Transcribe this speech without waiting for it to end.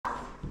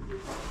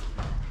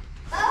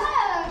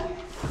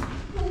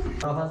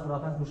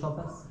برافت گوشا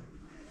پس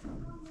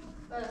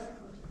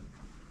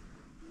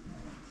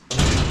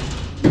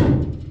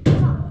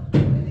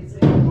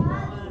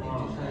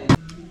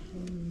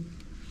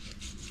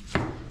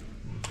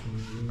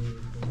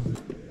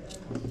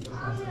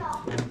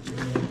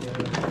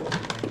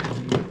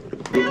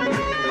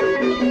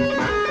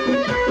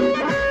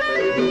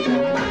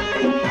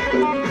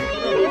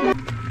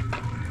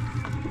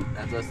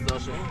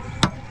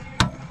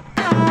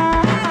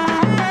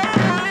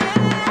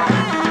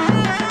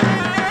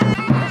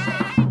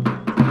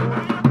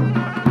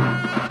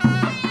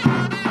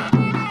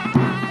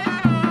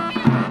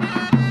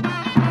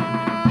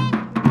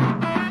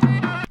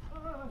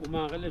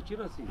چی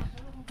رسید؟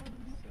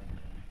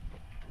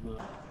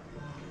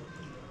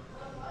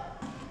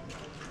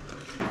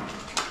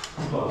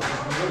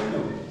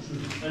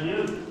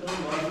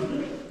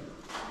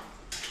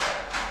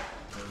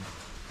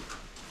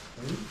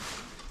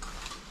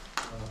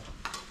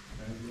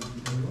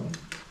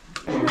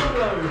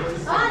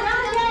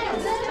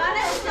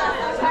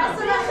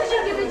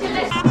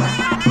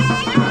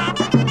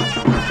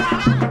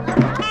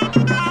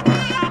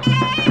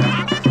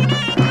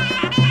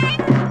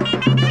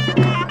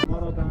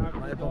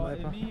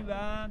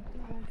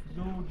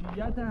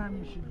 زوجیت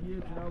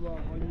همیشگی جناب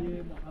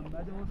آقای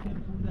محمد حسین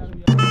پور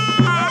در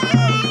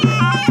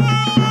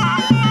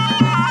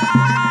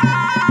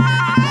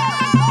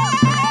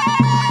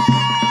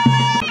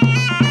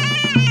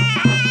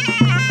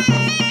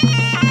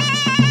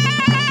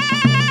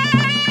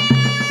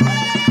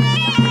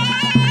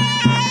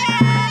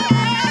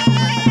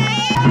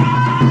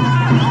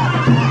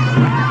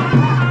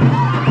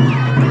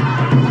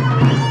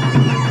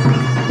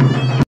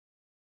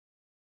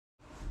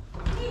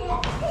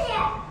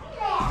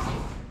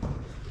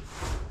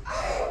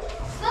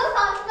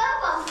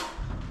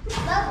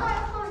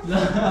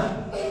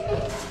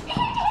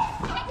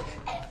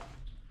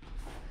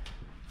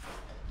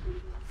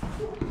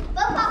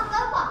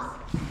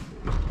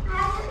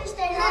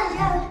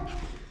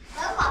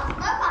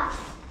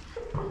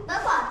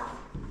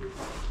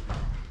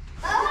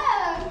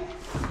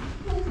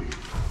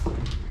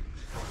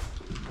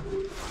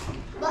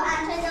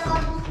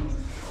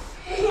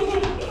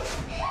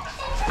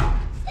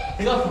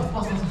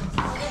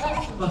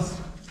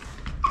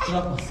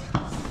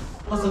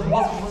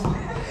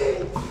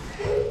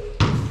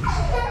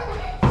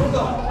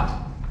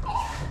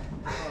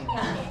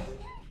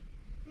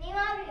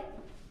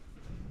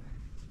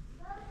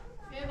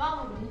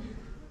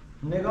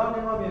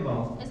نگاه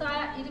میبام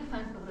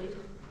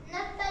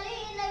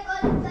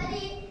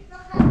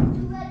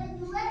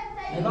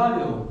نگاه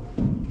بیو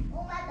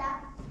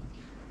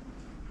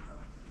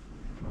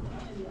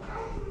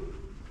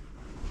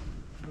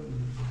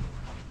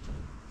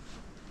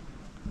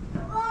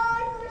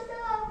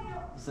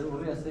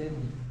سروری هستی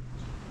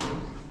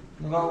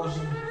نگاه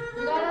باشی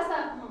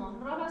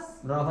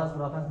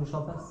برافت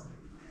گوشا پس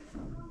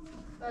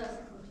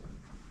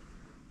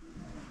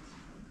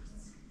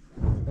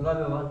نگاه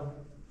بیو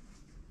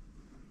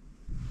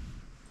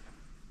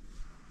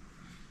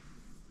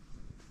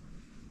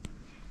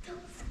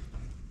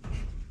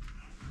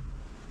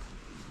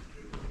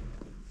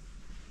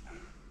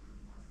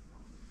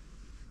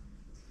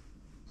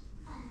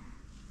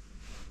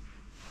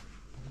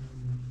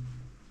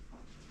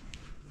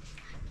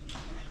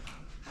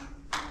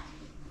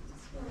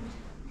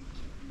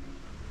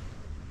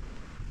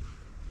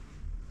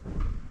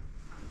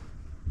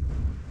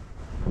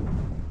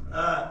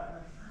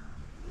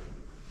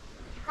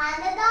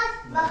خنده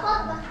داشت و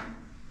خود بخند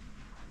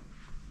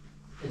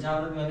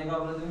اجابه رو نگاه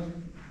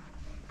بردیم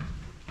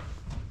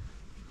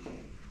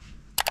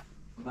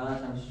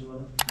بعد همشی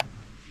بالا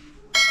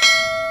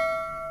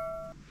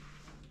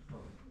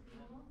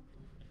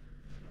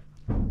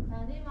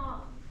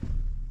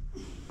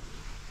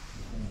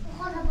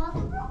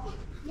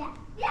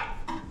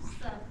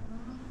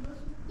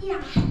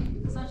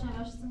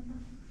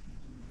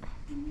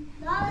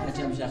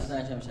نچم شخص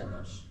نچم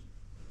شباش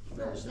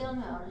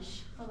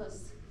Yanıyormuş.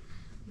 Havası.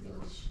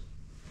 Geniş.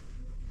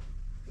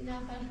 Bir daha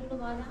ben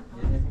şunu bana.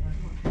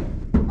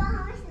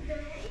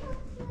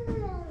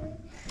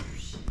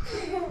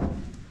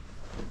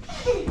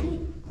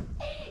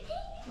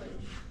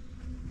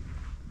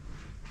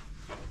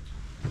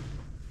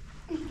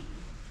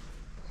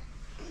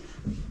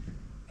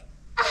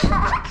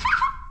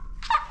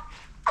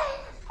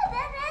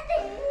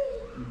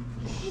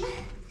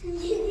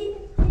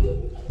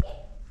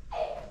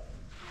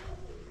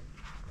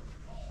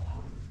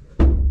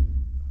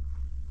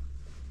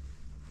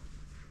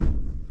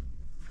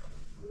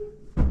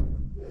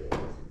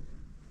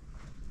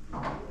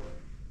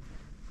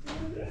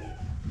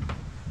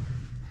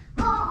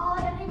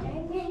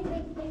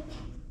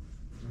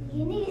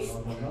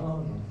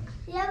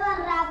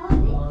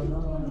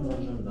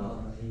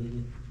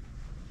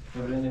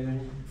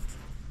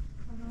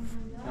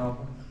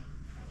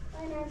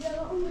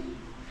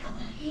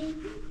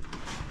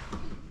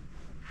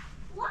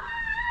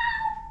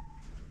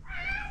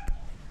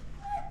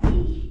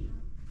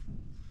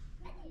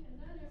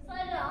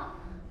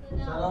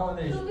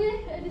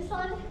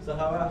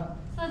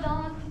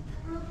 صدامت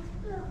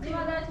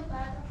دیما داره تو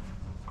فردا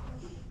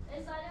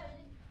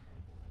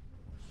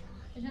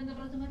اجازه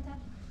برو تو متر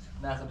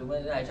نه خب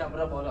دوباره نه یکم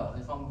برو بالا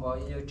میخوام با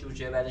یه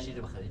جوجه بعدش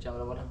اینو بخری یکم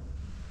برو بالا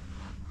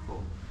خب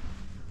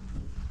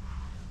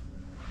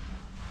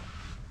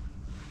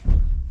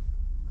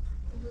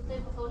زودتر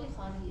بخوری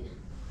خالیه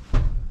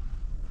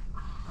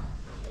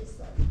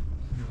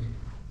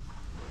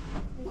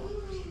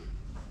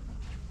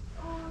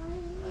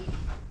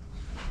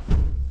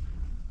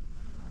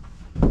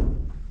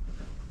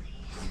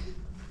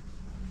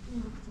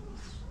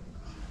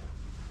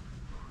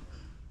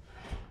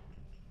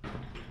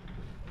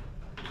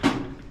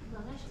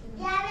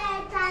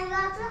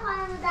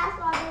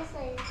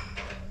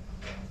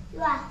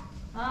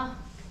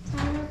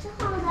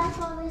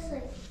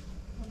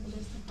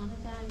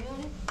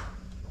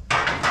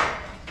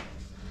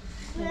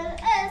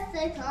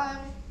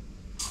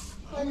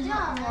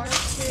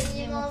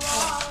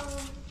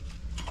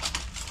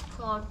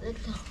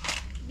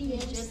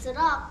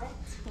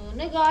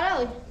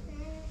نگاره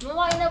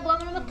ماما اینو با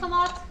منو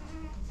مکمات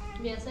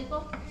بیاسه کو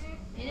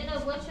اینو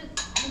با شد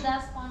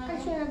دست خانه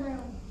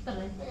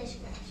بله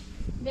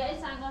بیا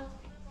این سنگا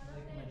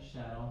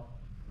شهرام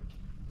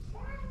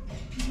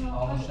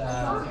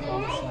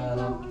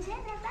شهرام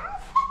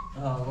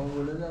آقا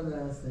بوله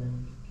داده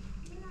هستیم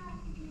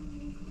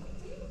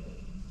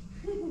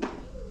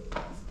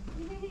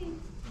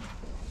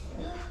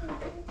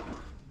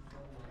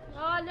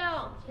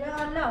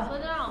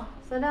سلام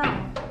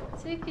سلام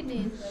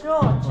چیکنین شو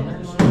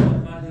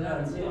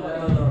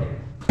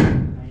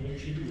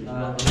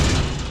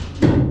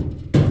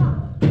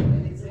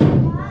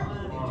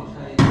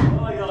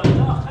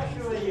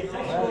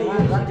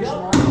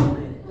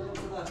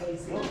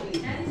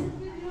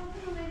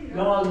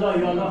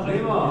يلا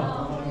خيمة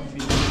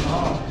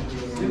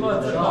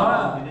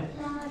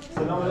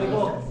السلام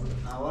عليكم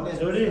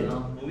سوري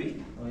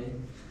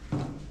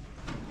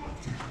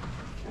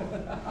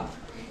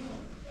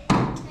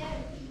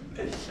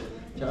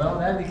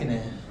چرا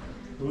نمیکنه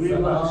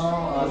سلام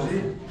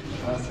عزیز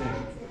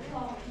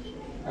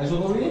از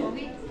خوبی؟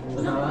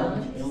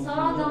 سلام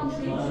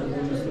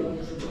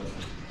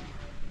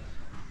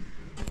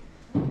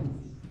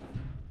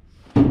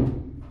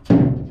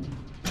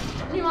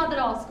نیما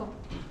دراز کن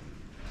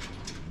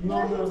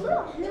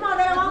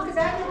مادر ما که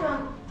زنگ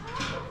می‌کنم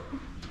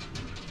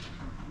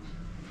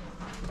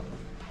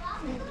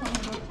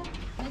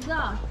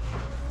نگاه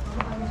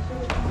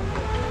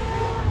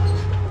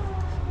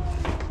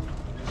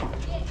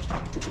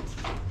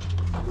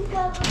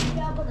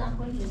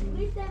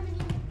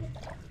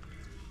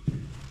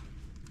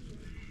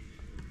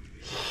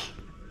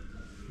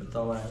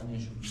بتابع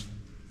نشون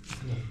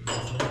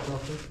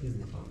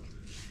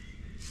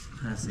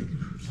هستی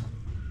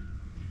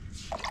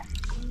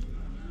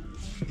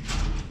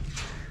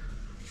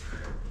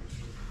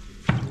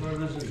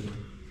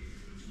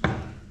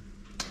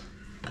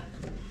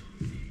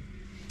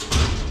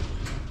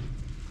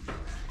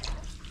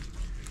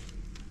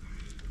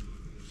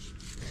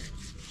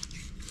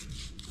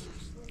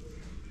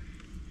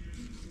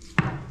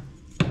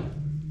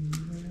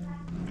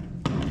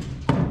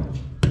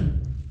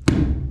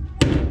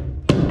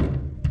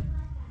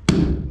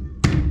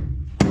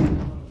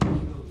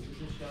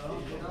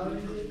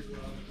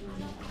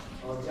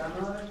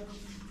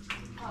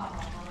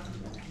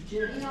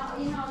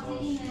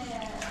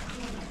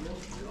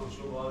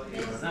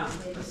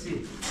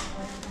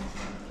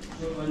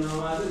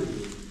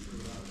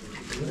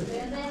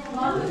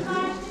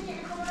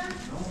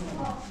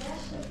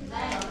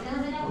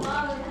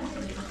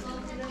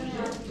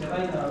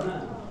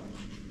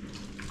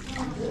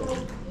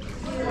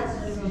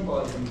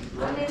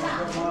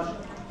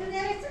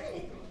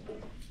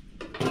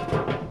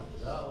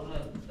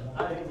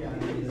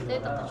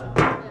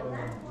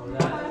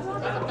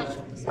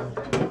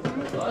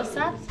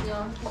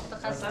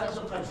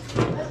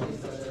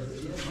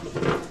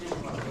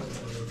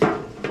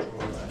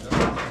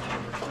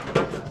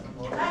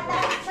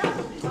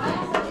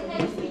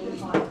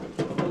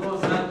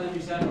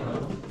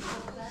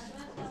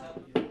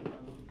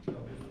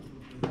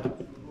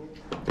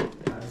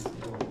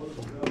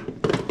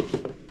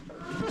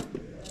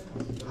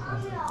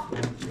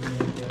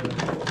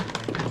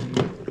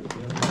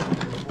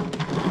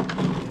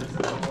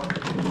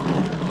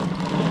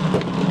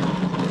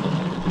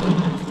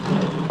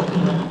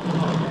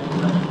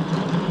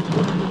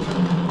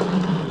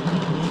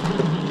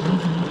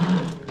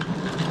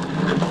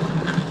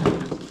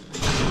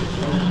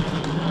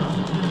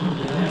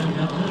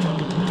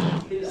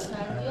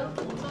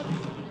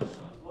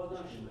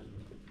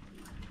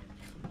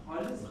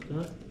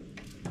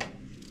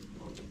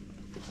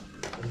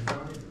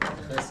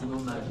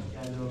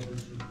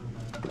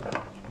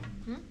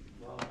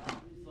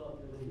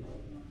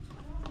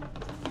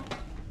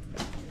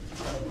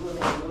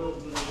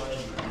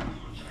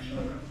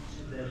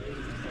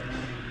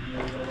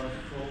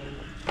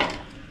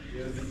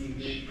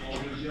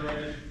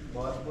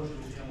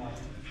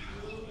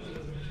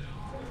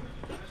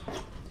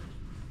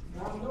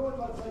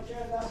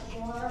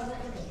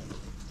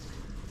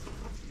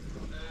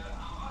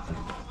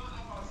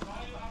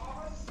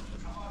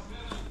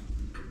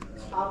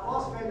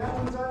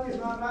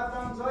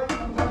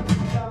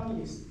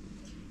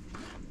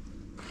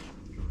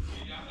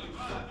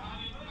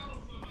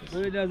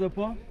ببین از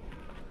پا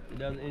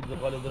İlan en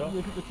zakalı dra.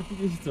 یکی تو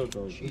پیش سرتا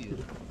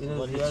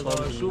İlan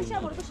ziyade şu.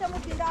 شما رو شما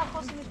دیده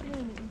خواستیم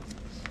کنیم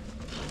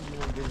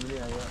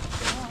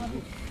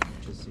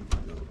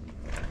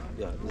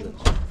Ya güzel.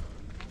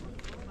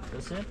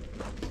 Nasıl?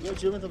 Ya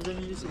çöme tabii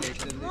İngilizce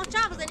işte. ما چه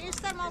بزنی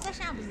استر مازه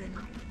شم بزنی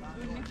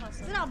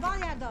زیرا بال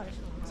یادارش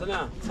Sana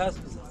ses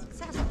bize.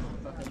 سس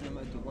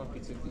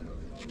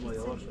Ma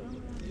yavaş.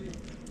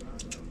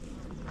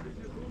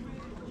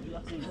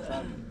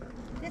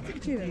 نتی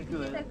چی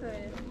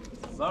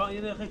Bara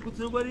yine خیلی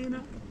کتو بری نه.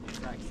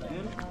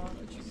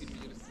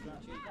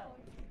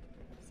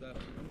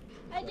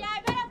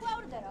 اجابه را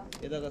بور درا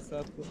یه دقیقه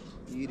صبر کن.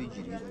 گیری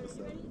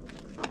صبر.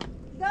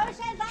 دارش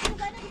زنگ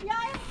بزنی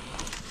بیای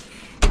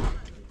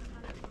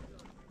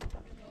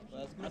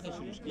بس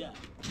شروعش بیا.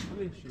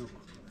 شروع.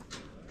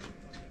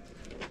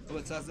 تو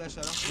ساز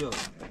شهرام؟ Jo.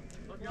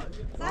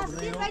 سس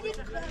زیر بدی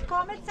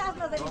کامل سس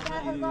بزنی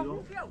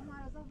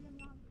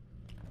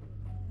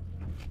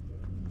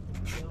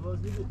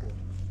دروازه بکن.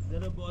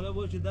 در بالا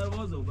باشه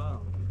دروازه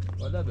با.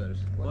 بالا برش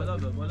بالا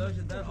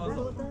باشه در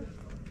آزاد.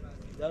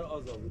 در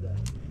آزاد بوده.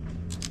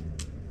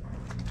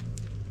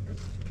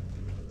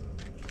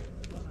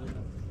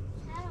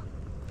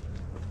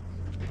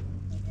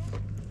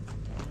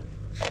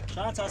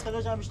 شاید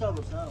تصفیه جمع بیشتر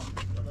بود نه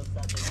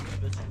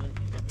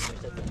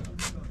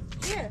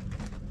چیه؟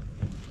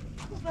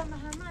 خوب به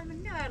محمد من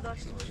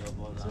نورداشتم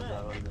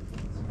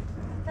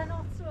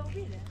تناقص و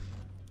بیره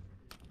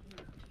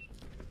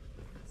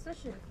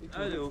سشه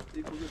الو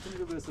دیگه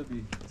رو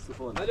برسابی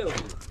استفاده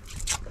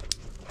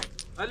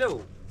الو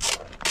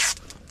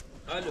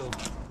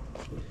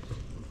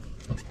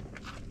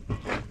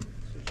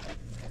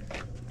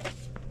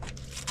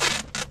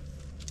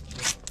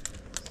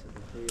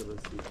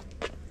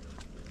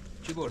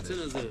چی برده؟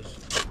 چه نظرش؟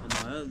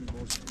 نه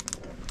برد.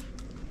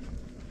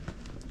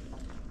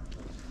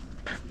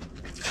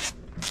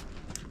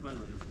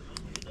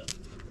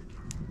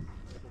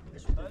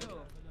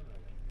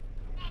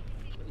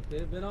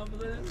 به نام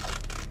بزنیم؟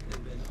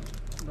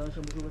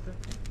 دانشم بگو بسه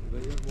به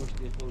یک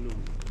مشتی خولو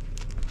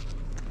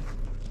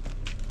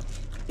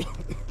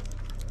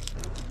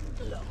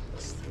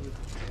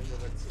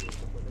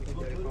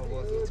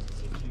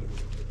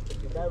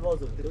در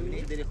وازو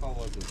ببینید دری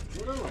خوابازو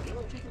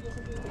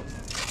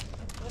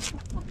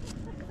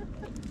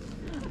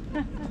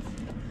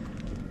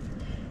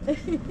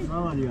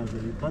نمالی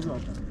یازداری قضا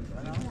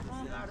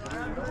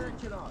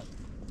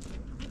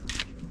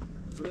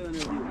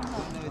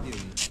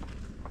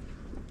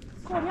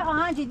کنی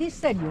آهنجی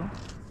دیستریو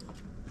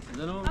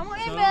اما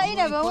این به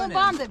اینه به اون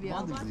باند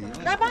بیا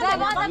در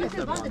باند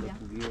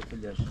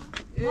بیا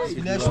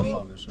سیلش می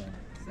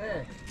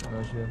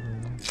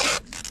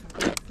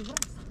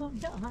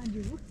آهنجی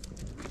بود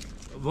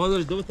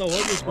واداش دو تا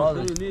واداش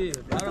بکنی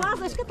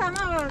بازش که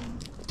تمام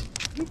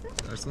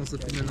درسان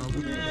سفینه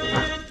نابود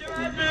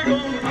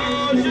نگاه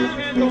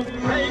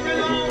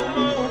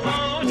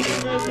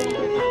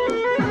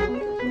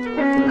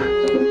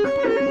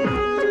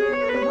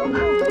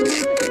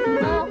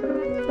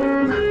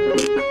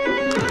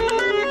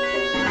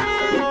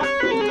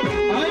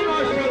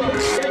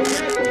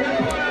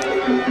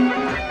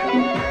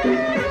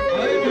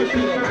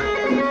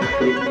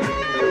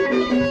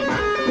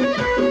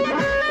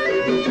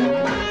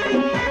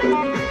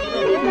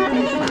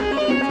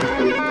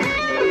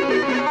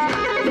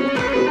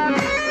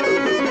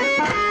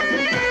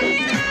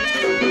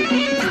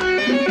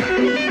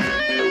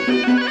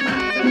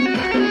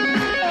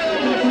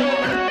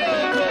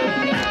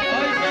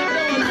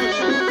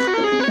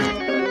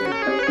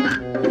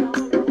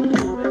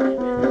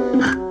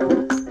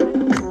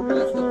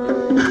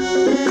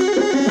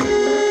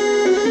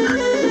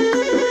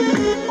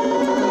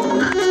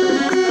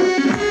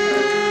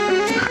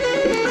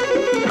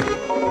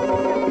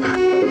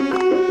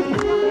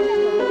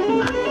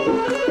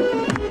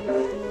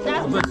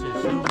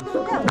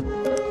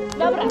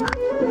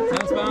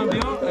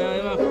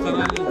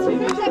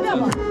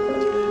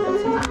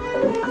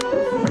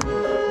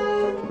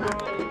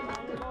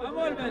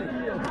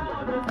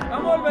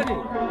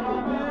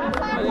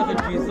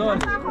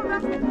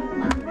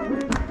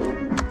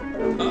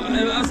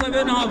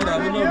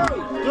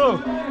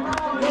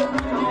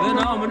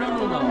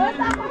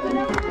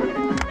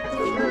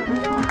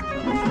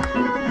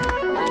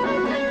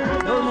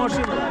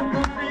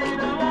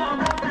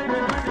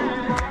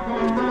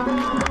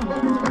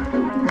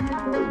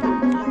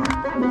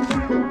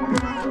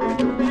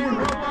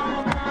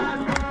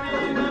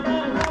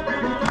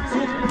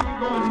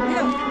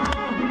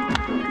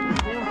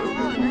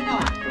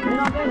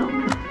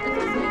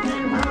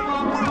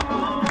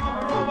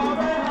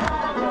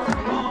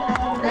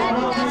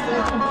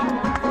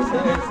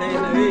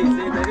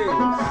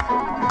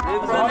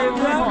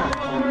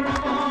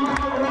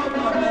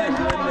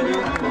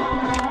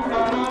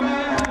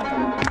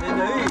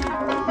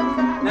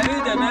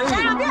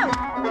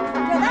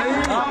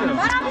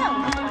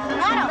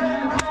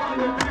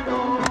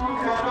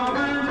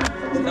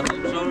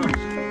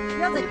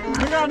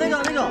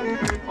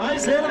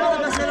سیل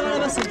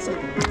بس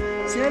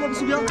سیل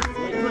بس بیا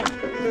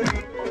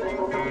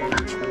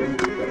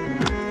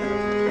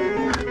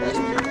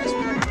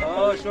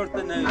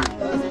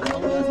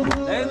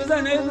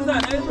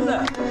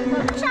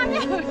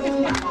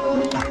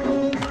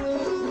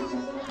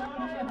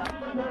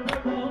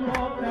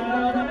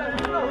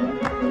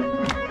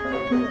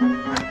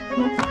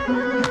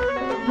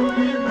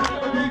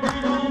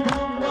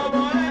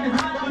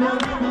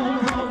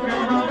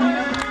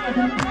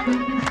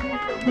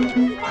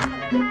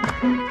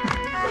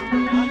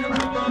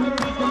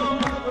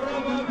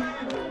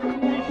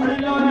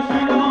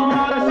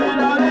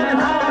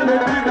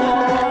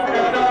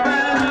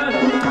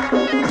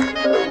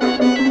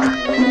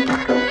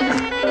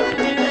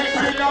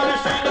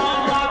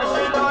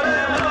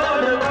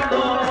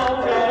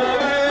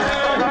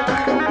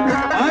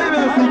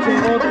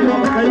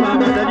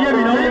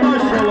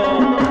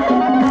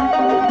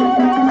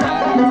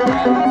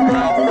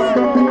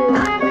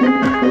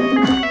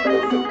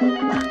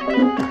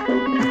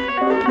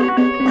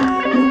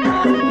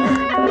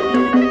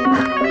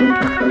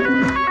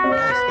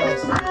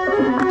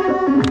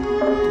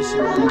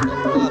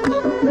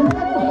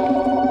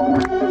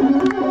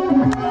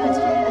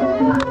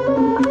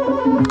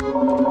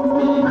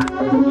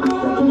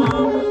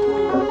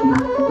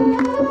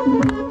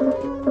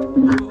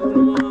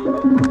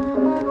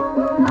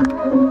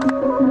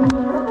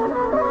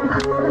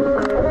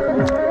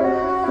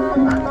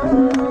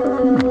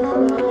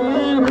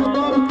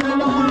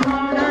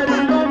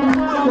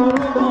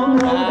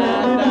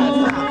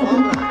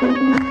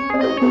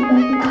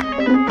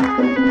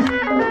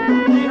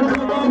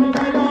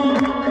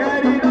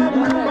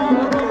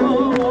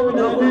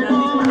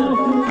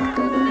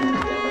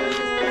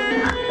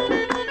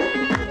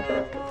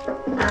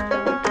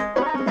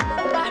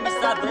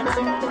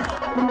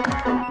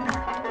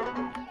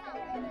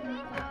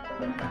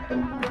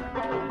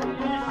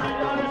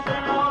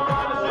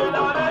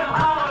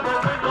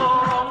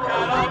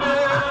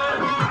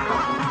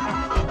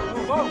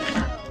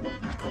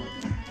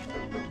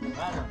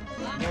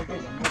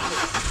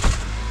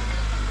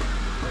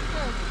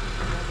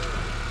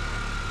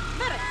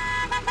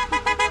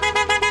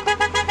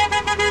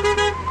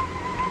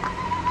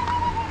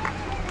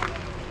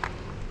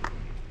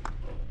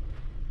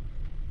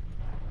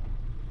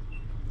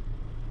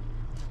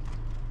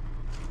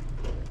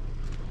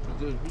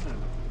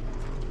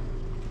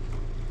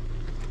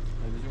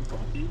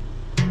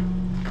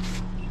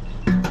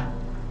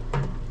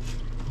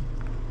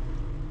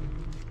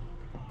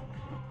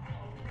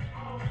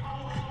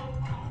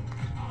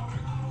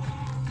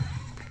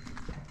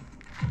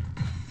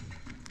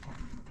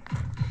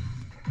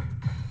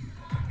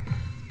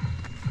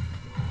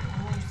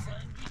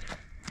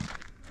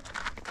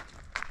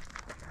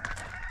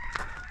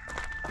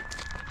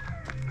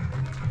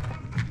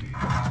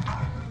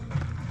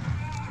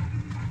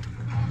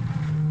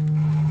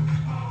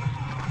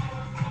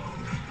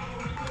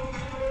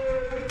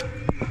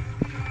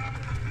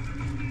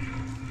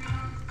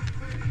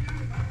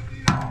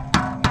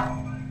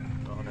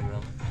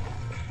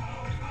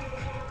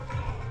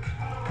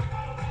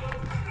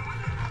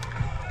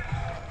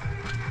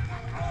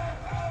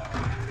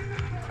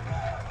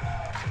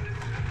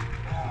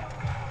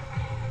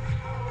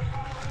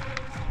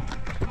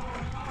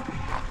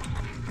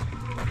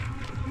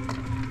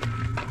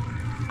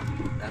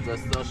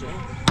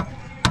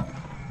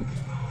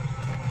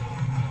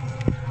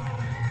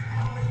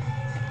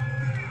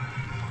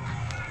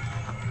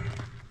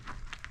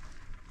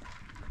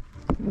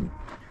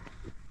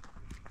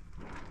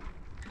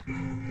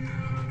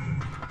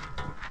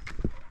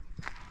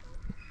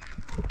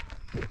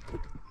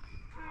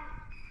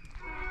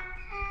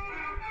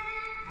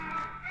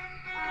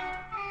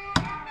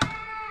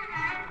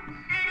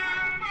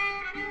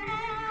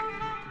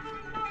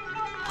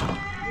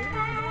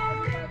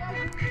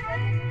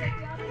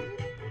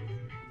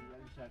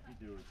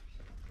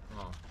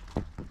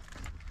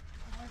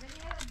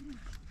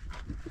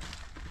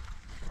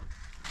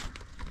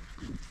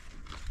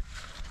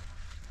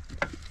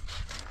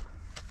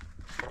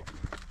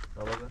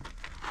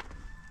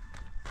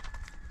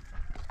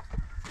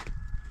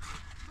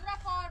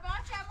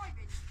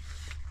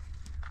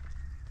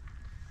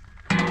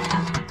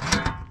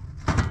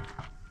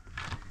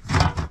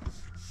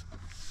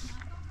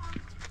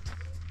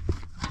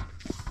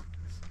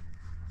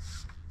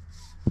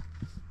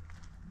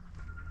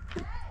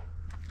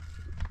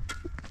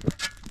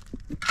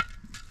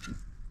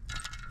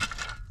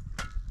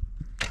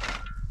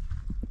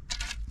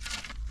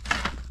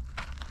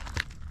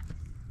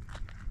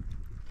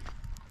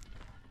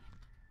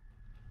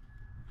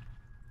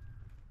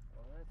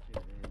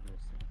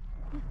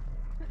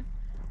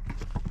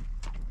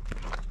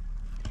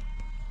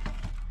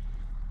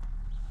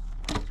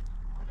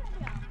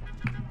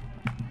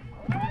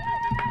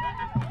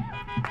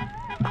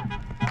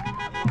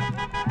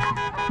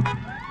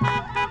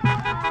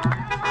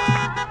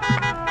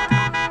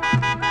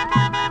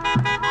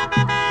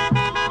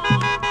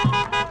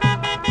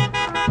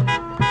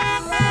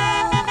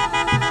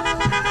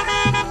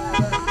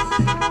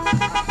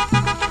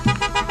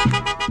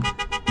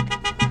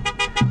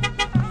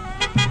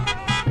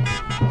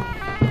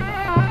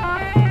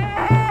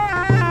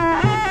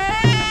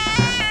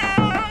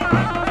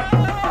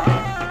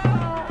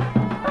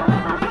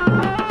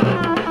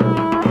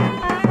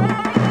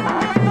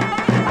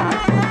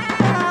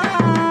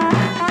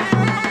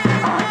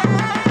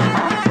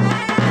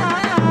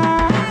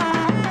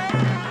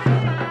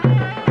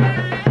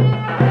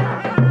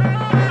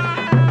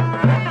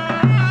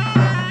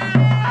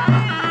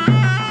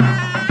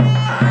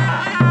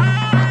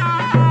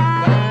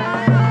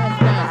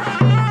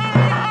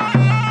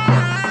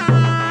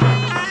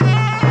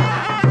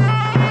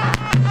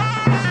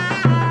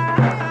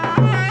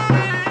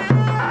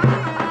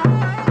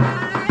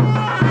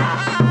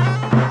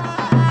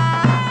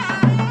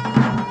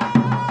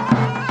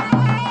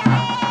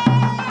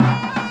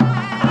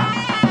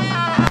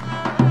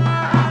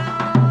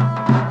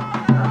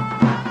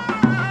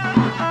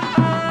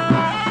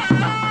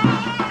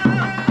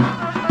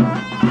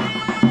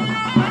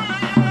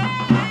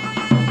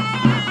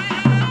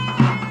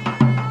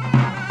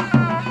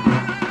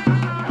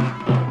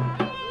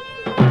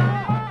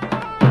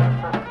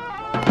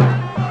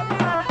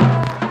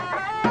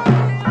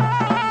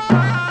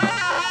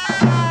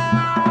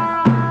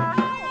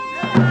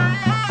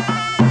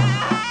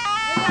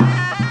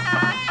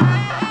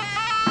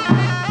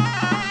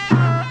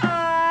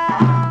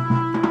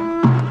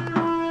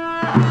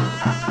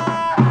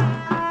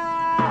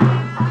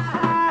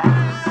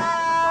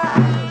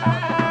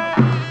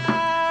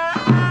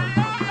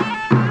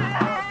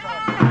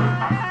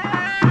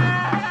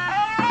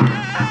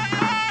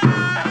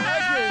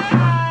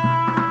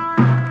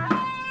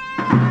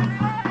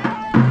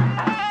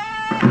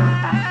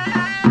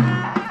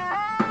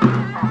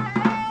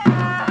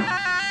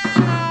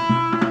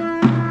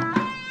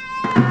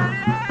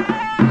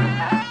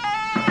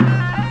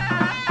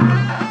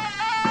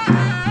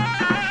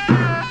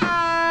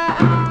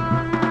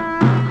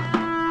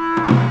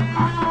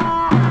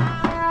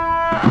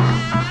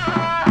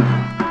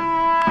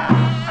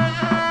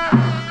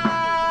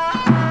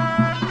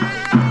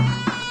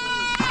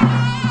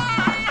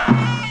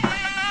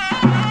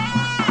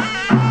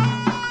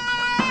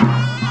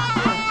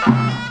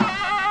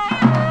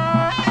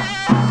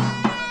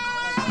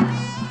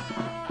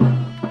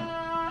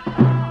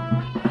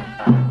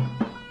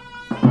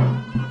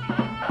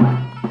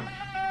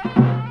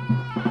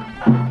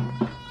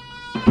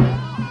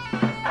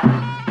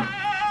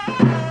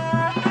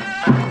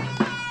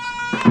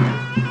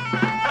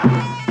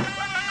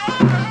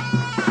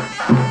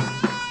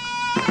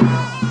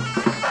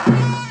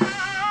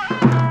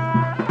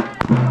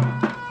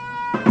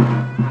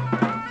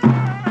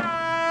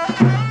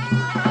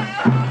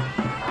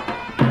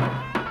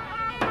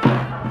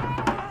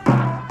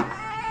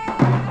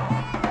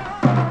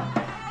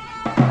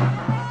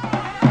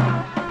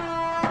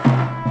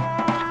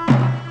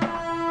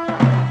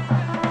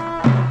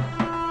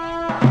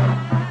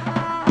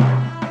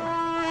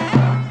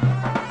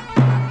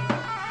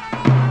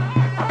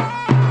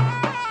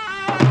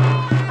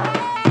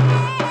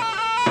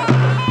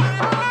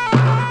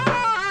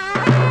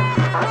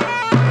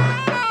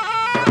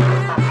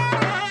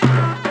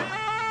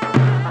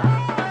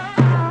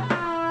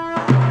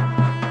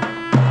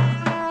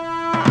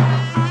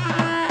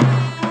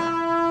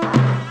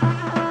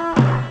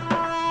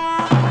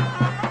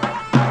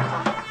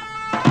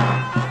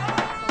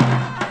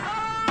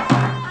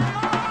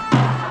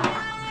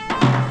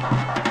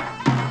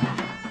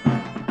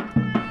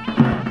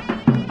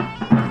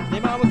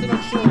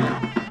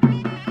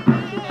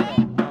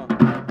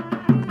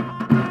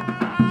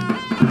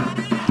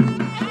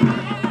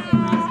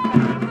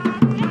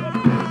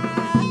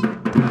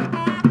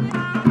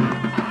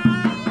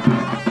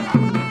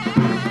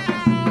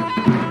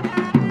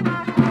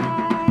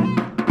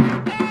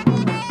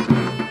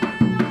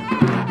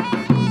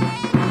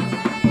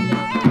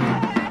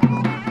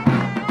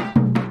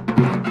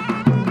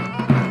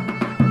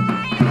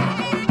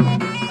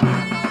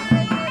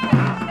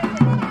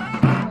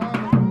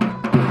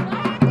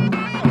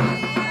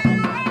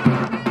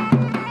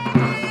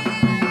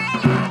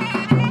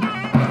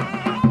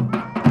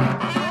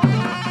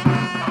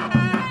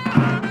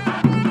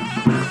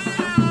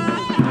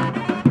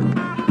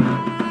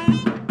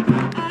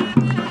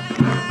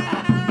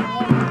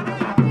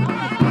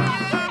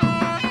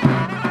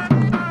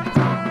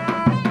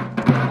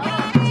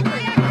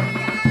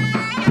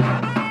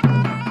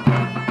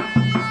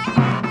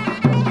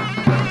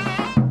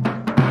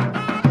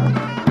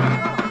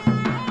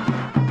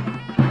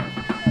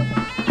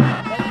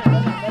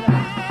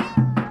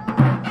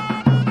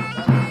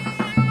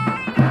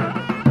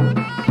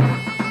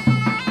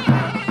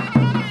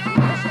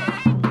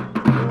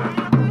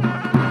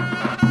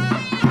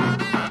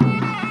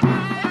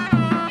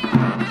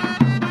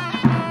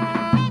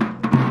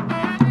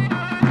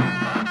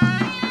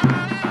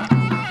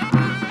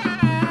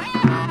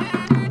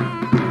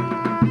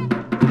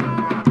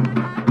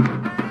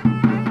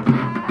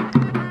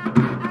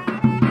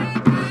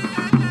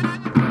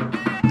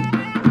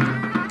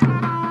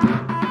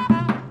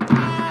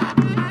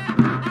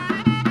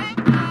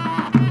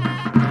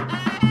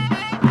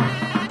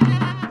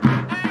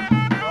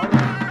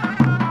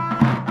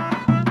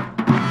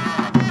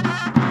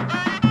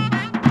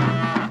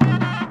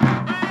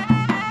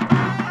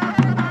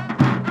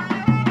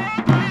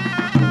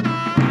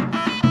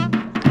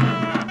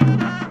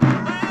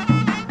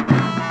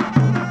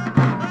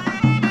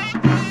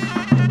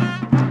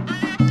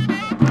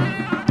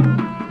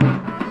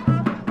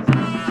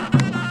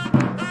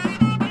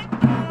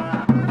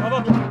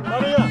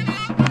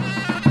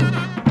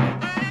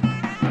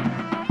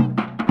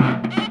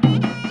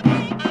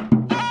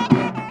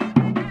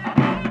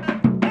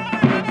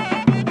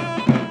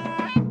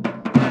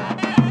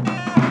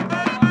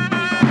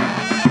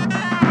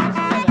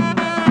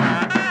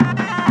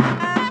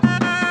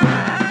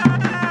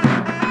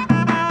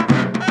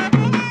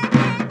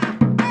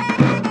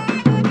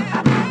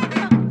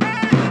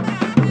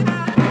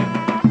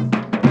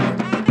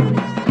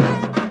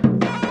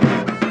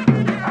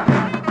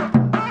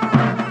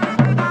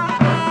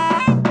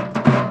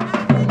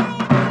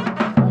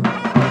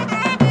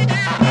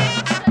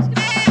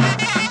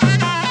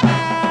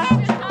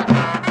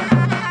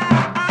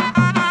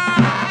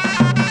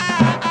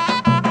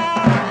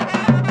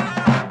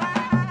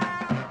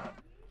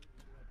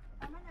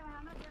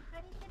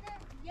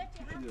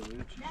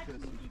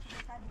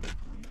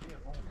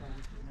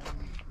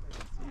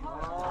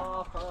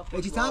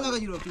آقا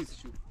گیرو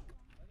پیسشو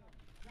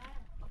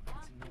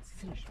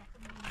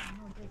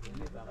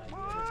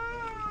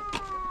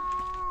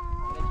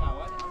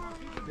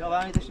یا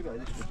برمی داشتی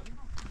بایدش بود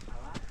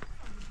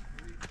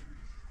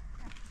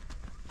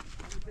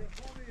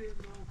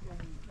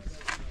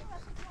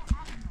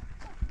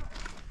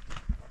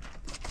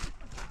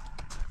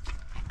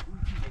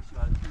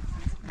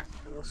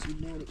رسول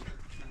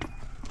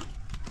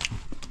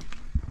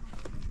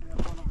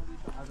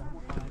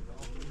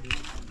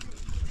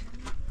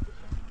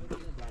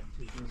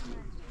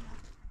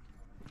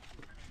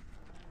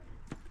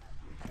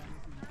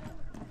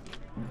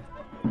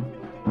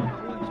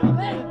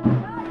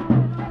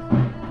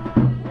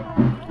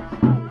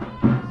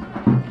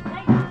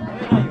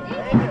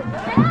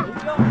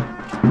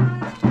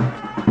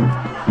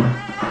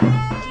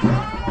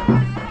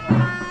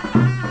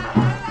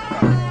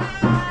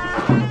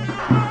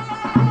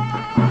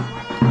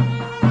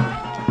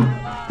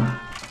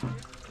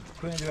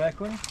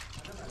کنی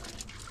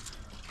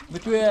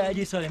متوی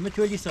علی سالی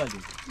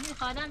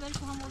خادم بهش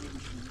هم مورد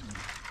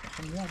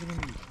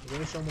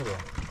میشه شما رو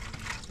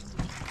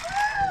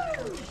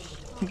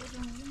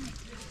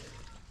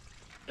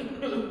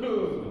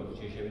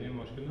چه ببینیم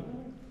مشکل نه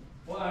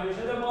و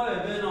همیشه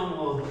ماه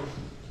بینام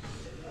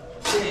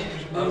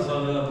ما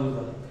سال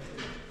بود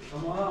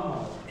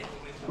اما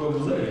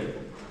کوزه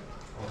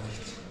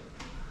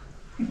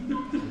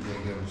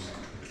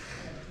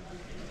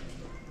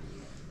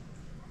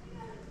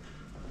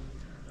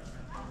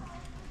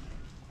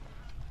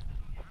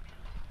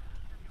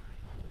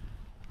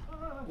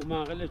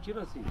وماغله چی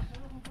رسید؟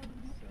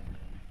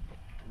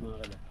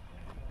 ماغله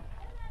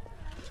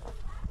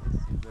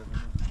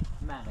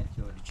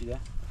چی ده؟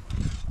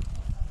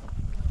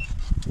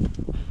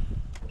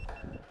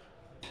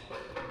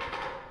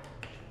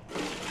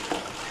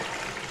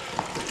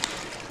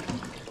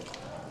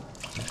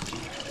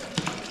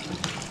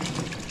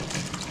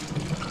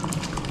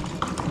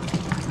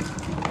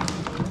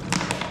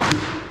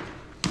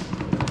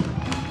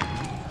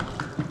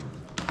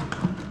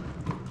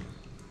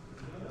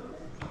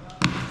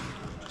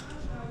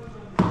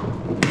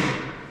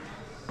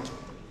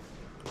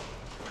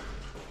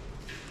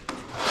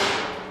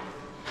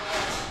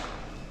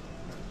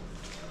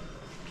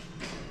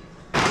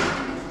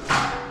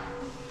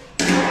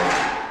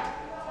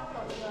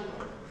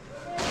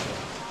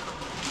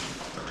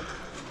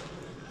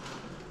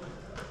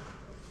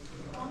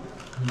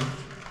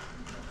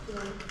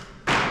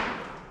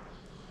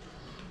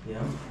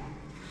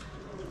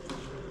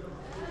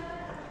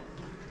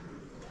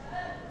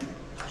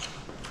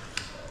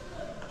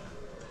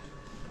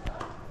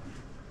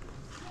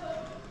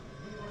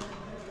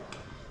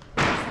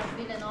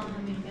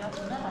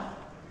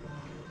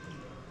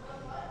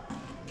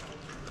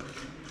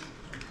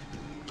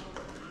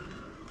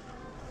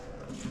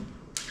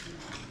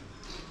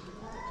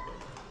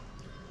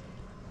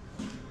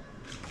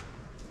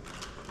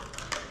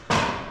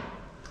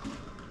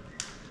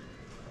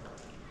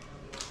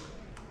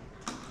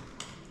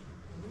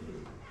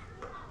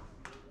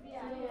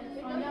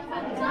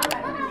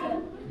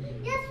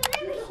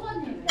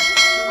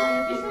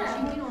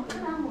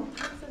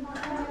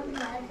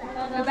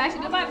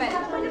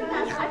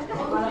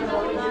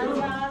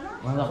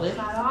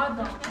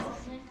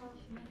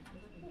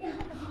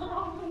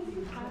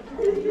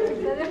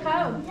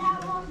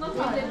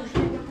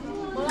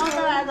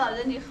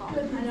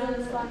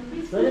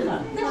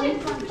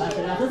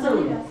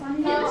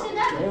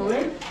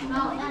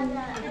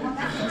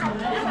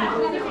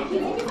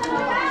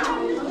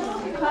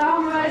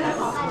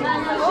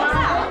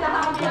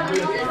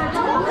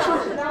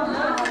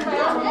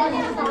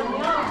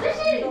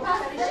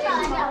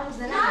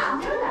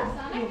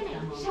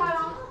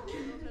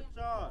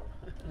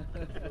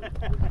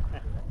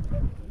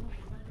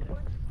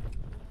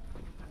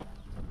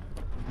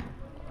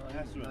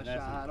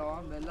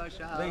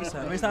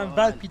 بایستم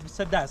بعد پیت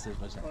بسر دستش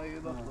باشه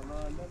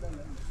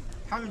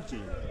همین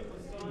چی؟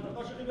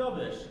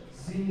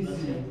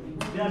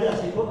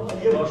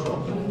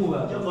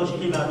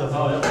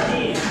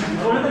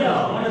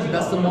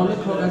 دست مال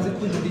کاغذی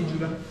کجا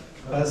اینجوره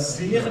بس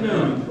سیخ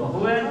نمیم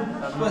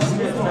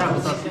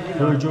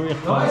برجوی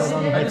خواهد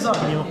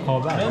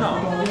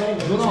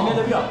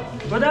مقابل بیا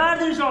با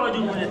دردش آقا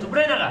جمهوری تو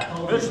برای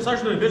نقه بشو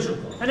ساش دوی بشو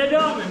هنه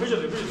بیا همه بشو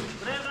برای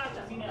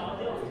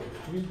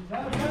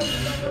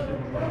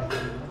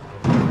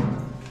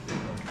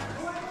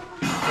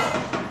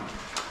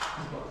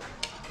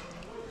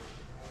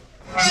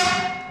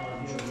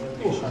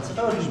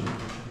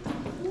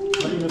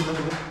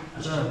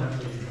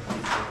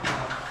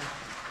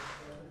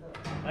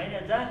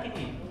Aynen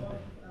zakini.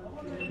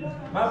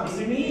 Ma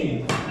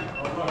bisini.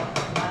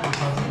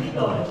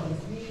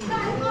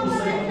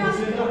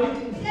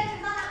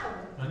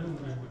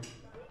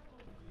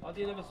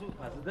 آدی نه بسوق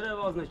پس در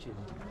باز نشید.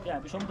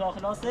 یعنی شما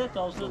داخل هسته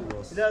تا وصل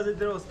لازم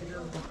درست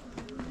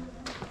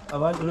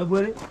اول اونو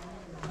بری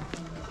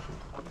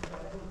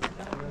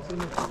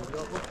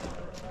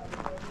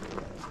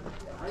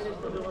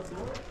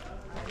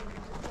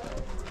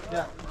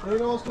یا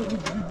این واسه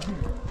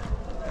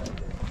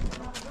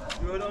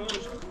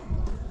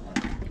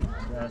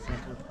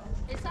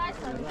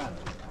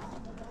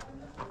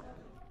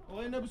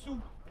آقای نبسو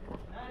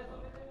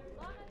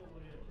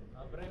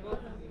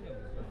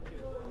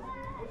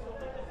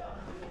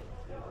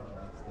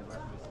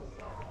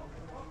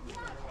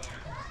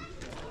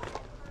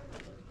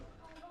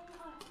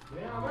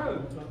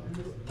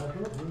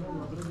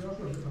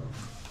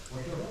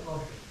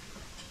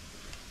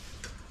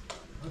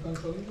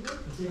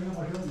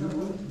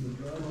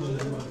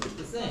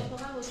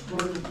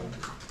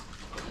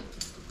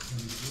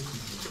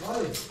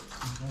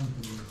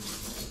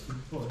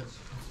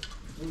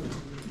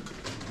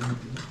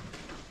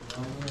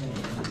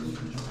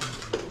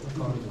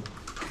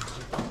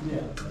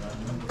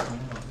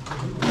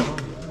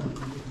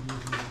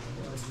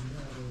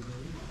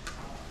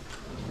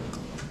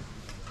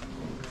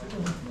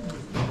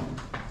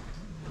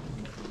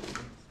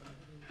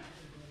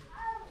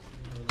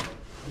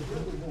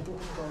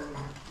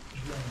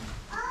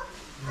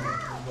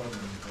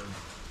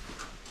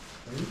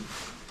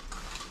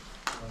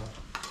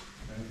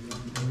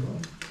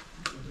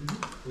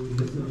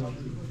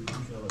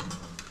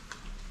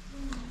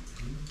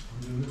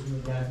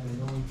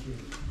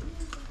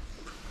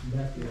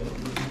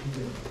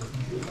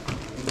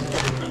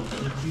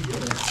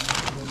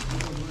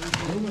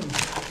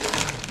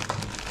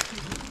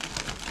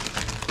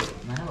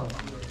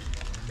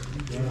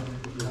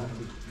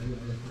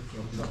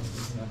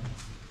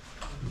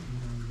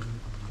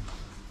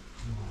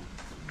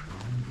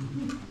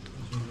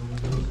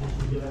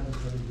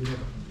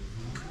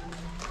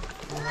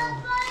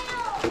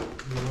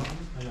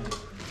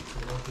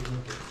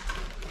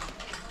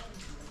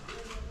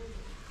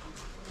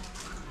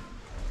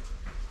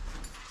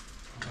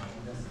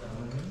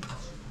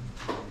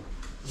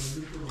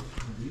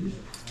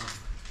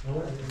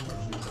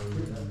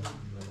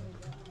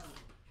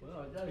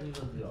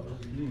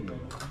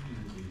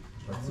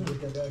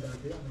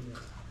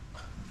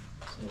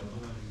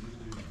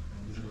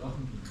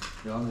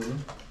Devam edelim.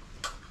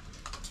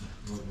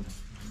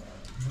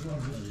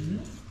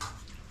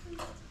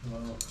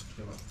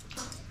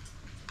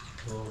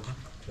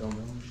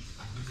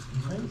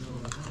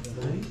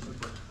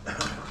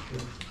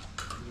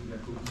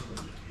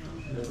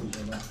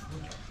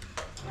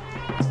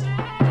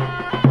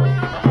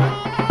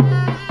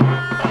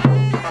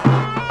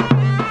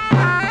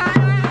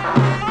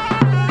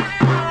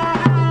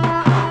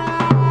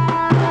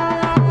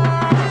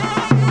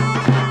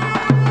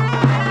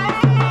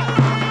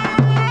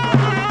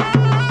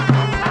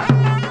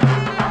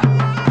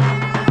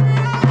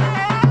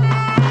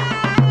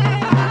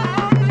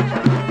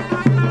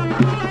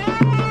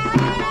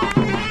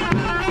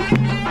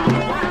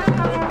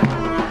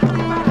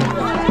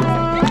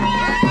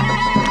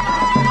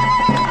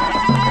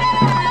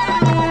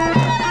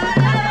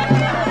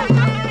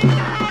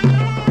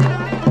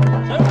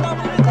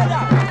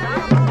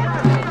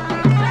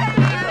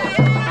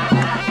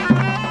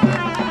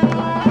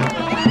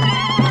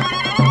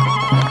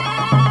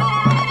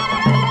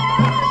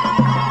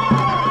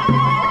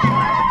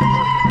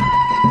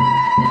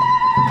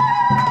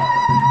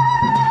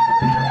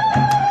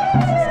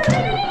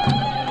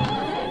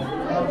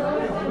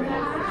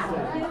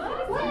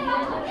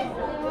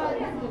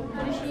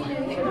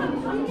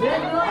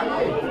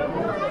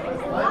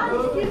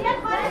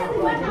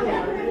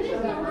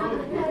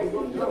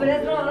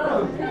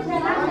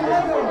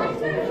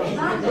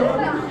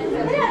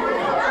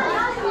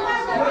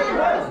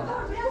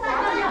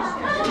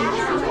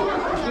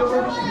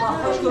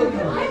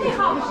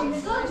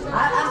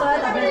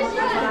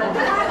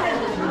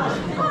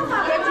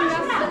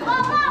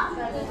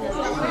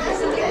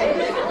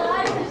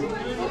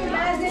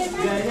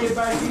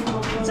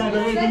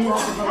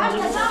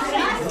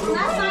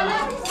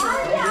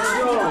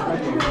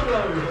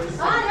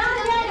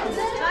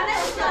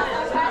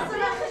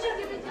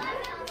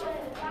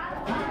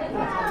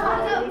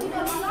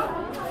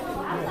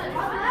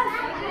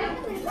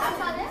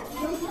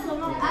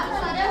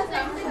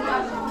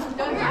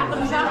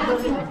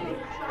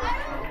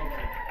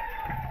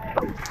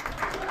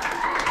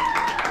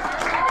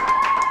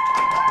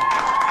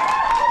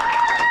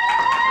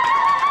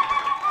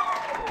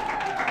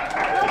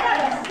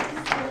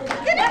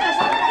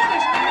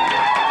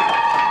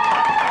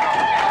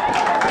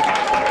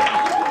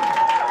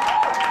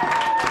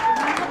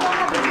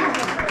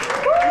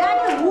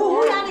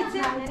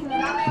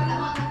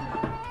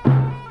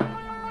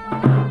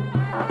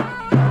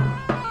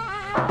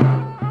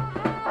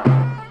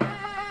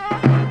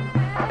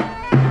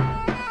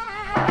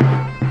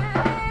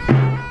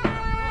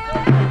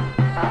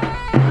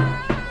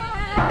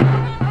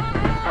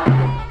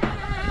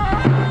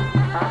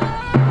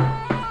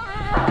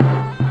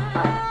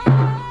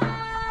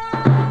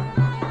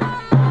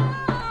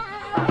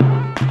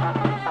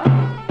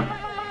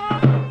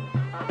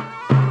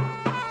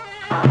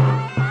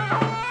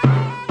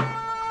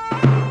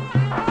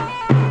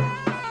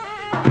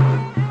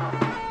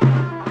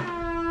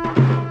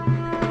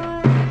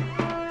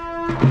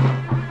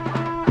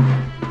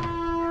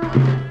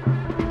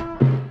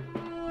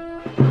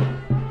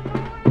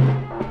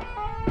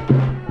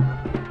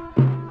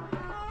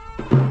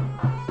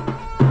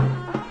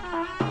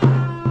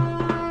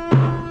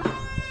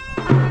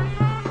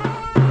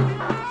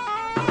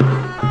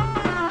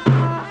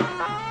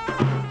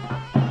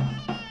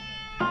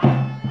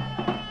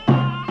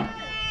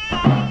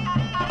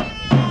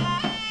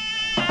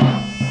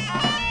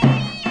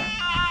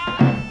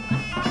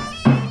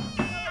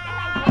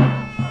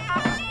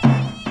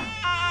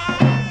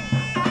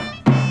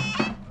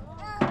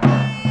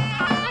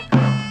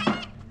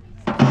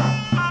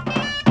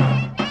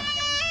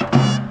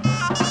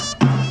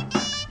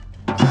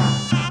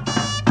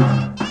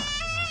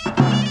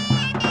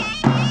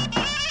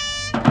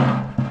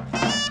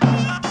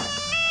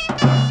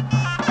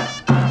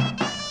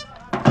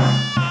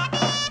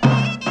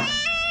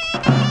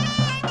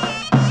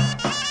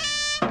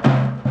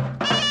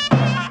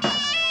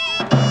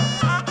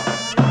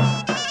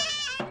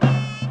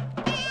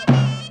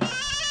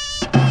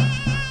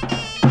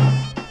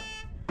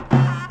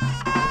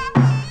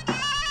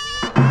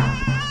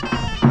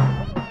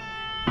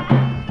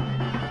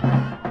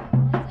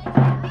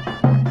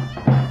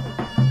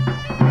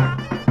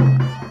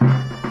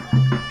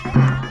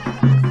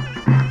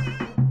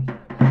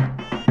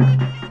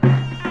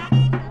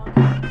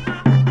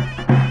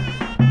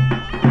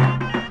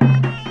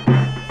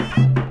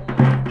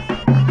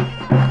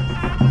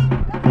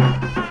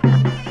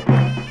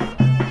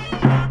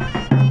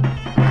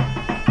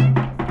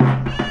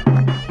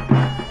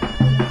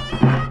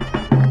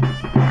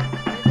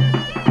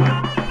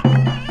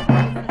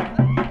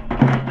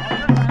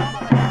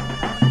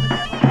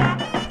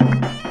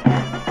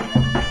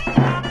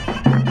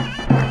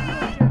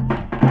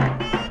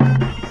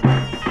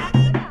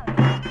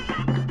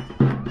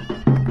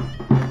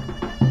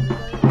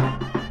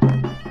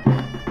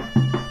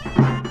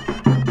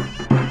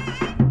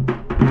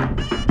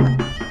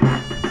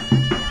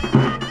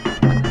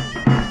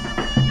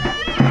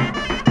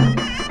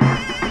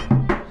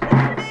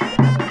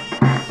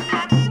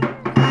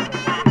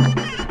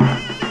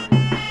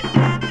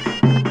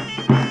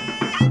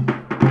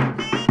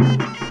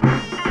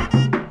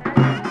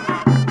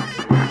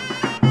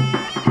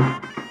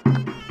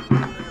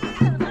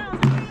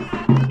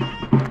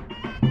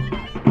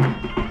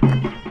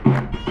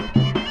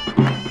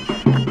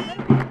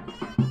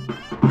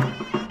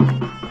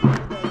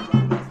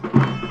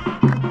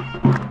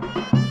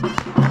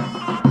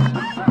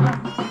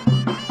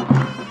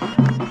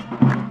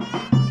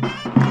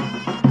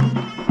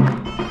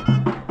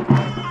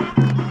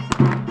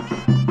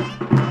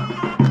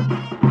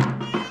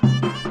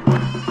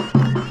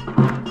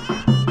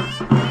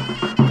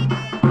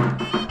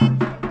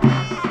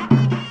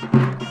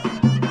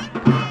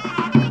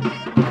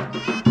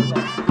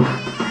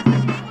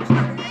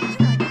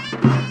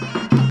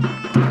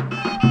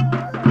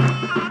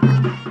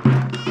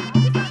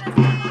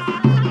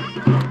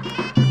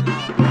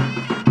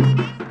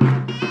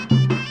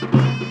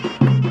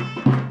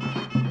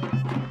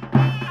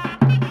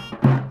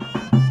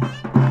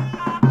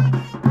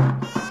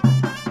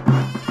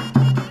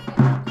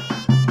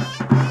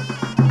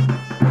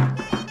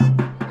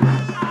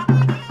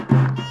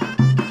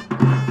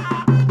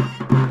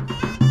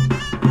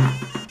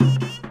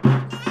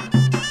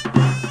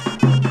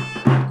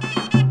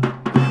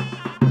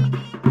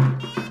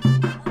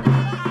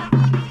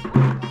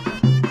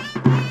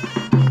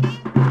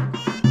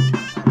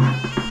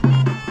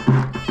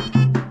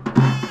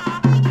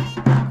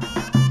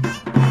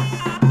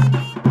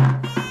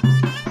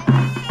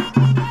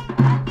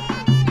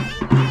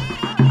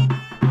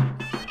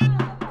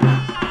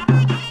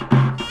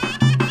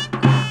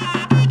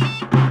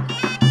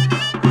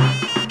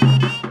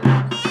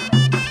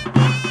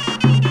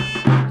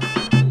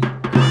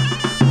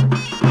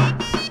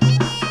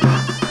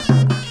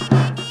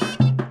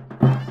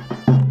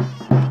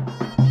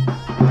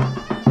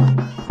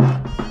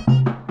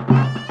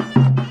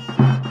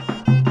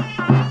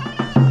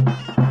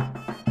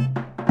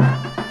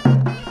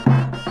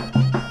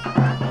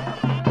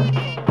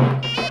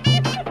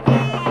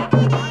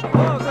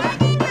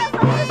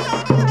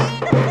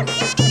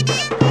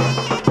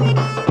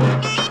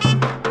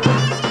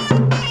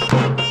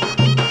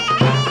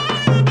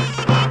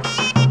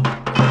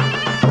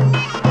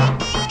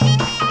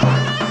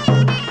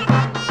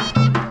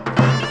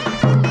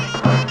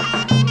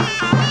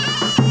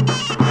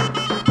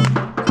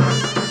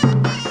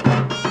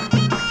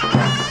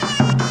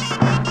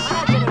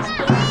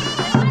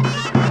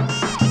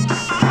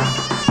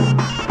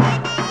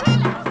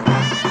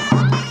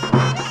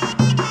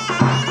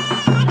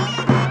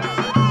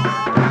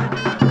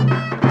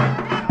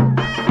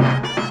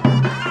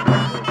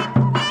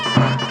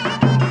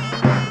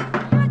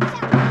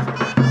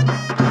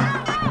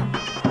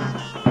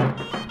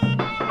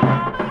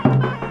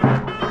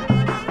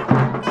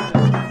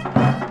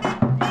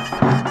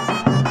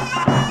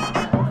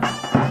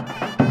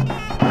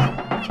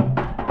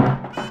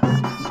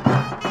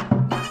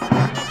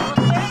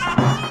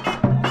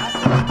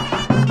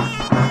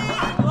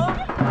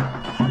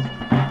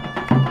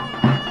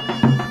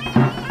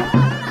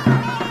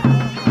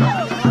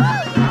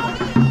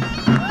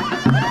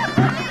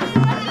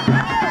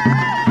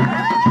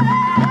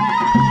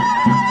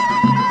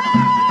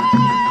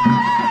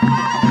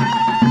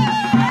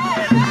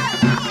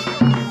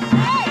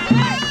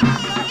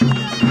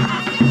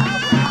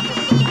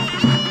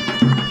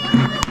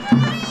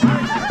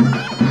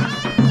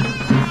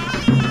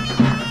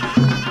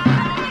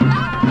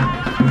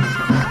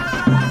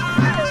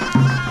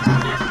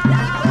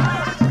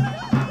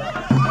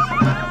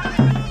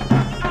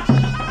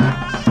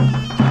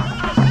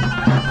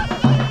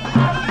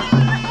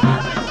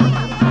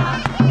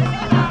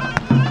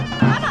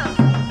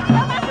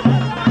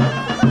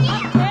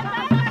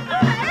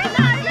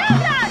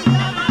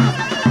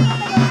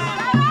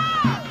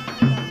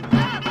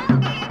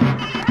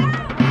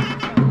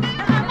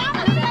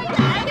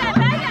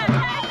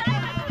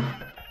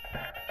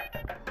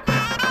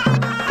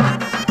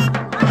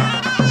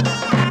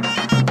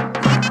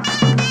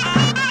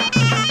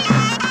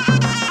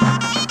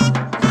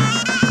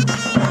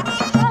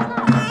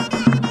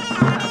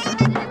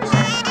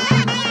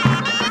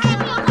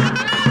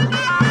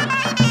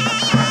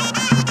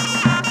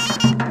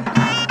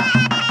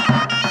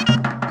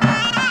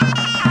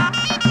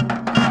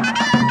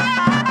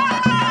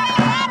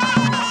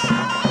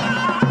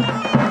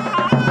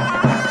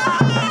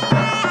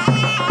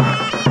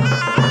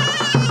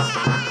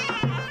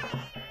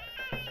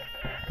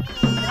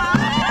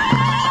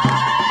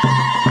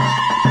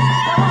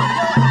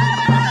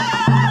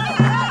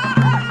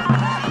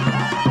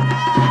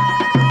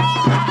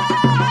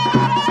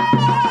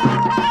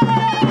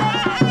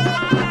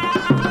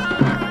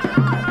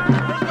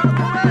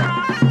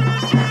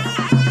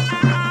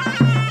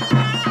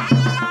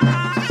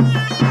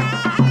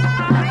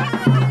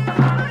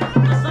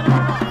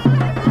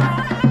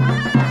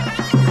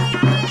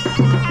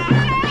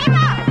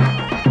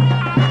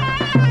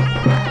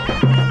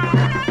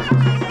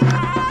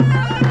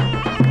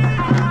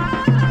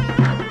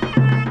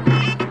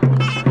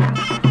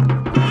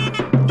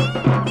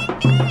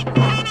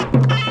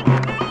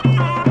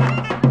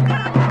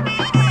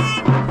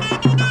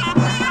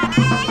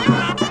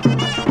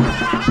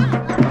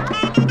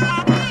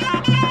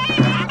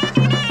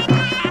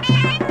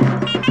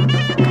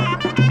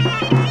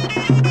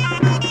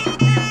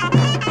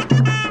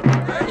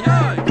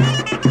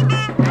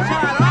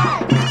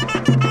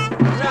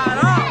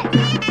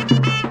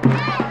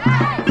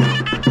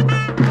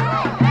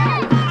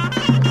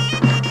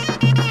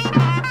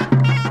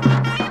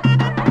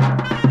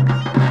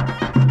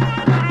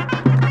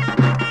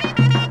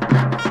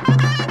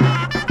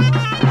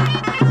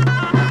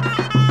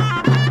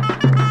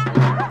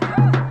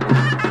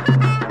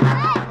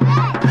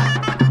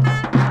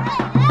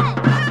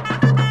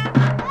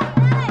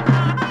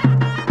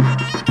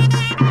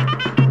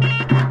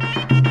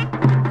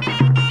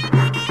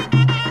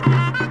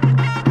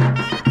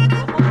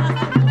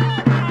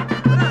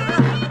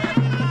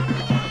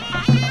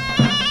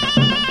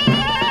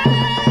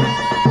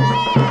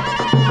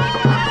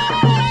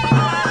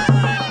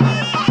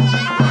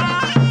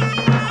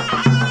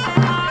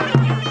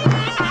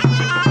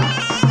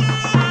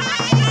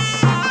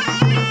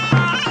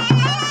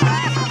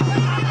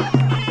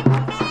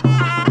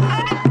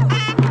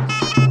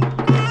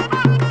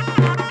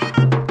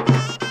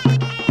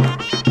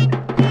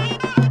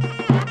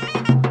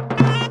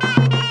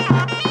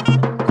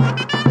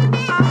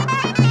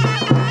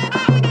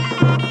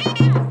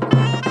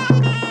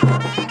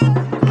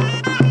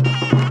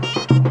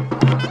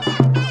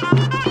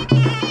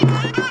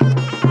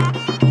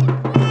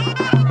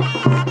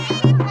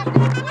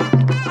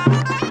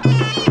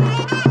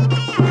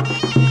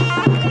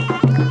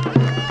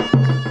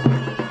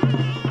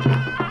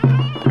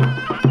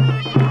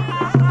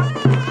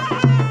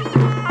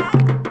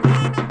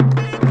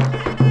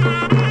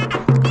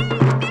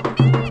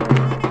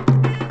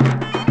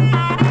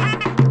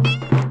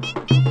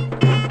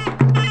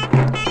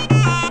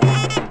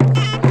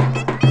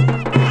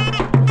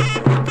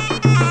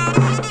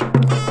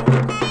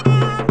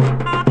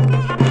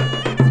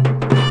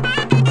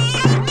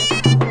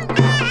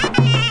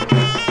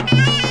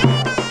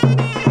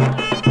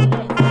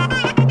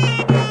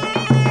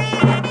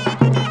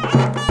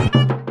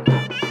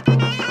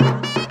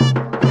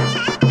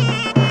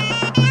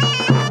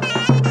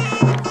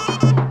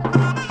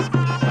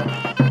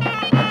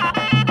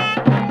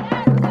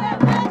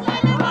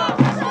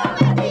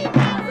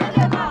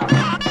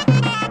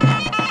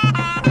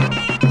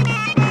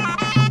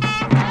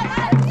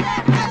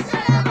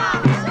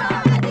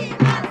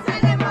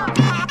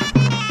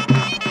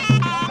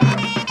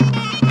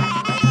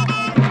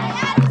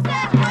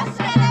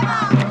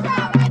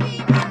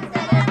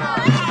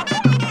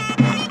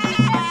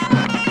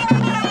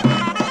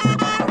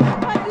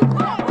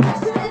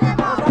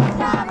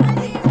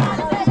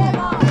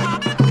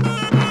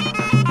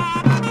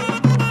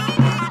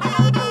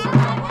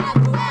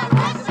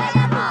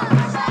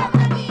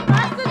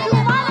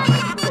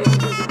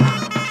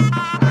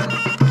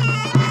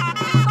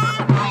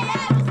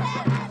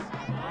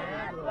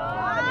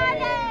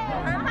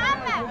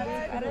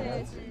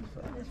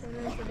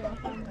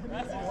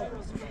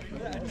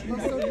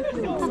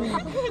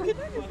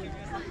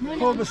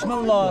 خب بسم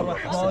الله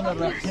الرحمن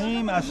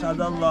الرحیم.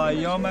 اسعد الله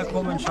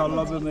ایامکم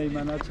انشالله به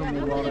میمنت و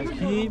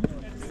مبارکی.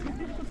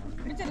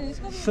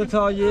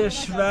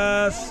 ستایش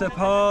و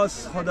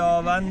سپاس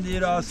خداوندی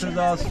را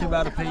سزاست که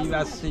بر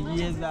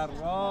پیوستگی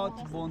ذرات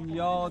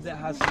بنیاد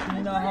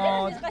هستی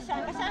نهاد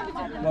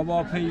و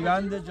با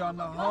پیوند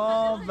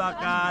جانها و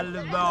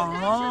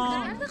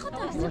قلبها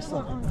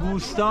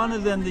بوستان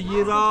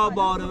زندگی را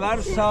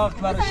بارور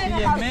ساخت و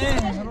رشته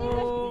مهر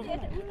رو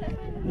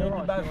یک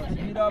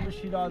بستگی را به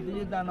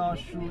شیرازه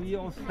زناشویی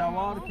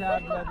استوار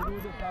کرد و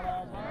درود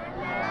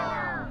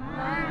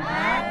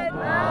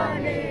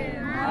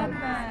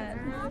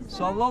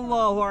صلی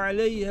الله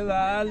علیه و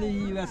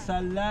آله و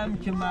سلم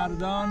که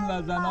مردان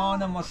و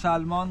زنان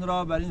مسلمان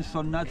را بر این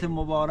سنت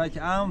مبارک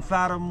امر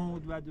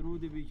فرمود و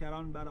درود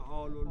بیکران بر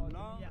آل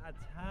الله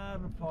اطهر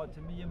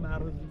فاطمه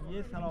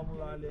مرضیه سلام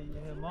الله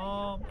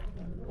علیهما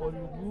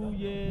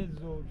الگوی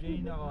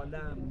زوجین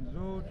عالم،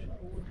 زوج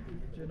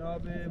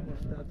جناب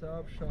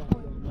مستطاب شاه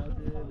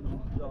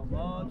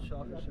داماد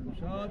شاه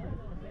شمشاد،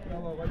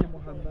 جناب آقای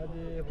محمد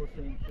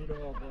حسین پور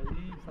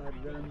آقایی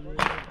فرزند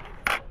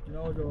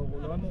جناب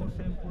غلام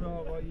حسین پور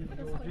آقایی،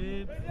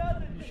 زوجه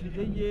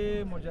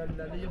نوشیده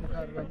مجلله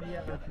مکرمه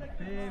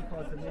عفیفه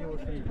فاطمه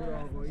حسین پور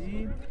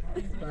آقایی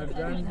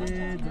فرزند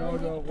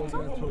جناب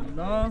قدرت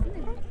الله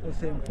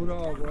حسین پور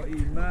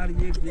آقایی،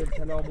 مرد یک دل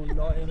کلام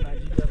الله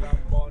مجید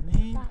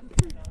ربانی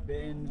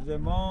به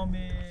انضمام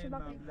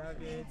مبلغ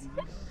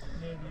 200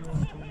 میلیون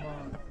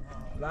تومان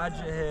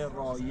وجه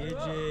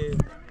رایج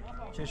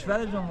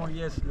کشور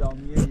جمهوری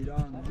اسلامی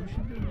ایران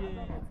نوشیده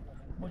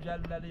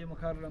مجلله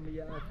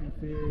مکرمه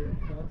عفیفه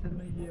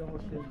فاطمه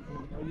حسین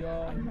پور. آیا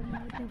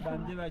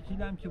بنده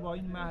وکیلم که با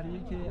این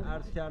مهریه که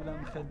عرض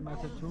کردم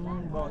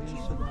خدمتتون با این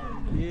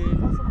صداییه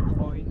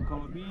با این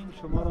کابین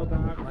شما را به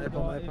حق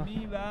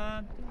دائمی و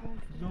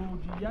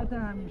زوجیت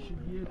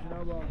همیشگی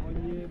جناب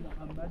آقای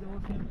محمد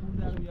حسین پور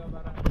در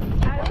بیاورم.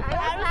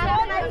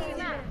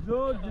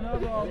 زوج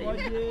جناب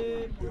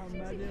آقای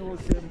محمد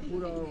حسین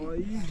پور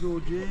آقایی،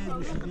 زوجه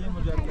نوشیده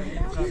مجلله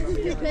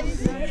مکرمه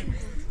عفیفه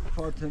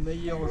فاطمه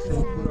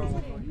حسین پور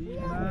آقایی،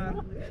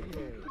 مرد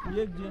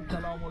یک جلد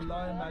کلام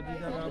الله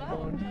مجید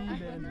ربانی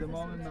به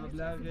انضمام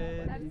مبلغ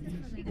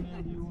 200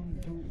 میلیون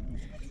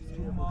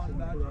تومان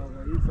پور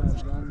آقایی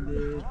فرزند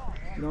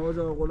جناب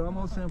غلام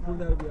حسین پور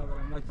در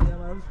بیاورم. وکیل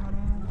هم عروض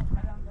کنم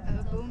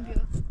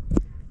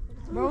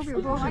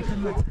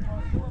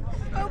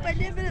او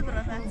بله بله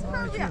برافت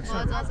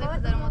آزازه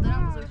پدر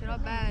مادرم بزرگترها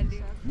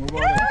بله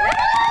مبارک.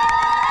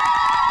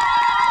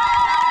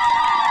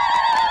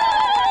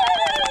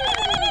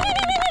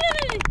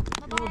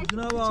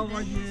 جناب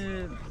آقای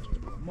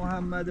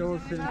محمد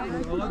حسین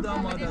پور آقا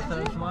داماد از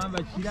شما هم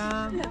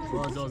وکیلم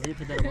با اجازه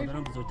پدر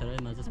مادرم بزرگترهای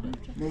مجلس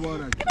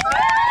مبارک.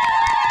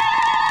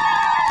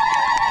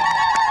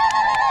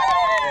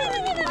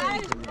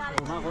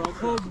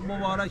 خب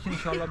مبارک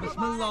انشالله.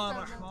 بسم الله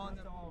الرحمن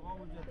الرحیم. آقا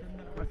حجت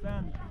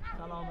حسن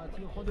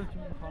سلامتی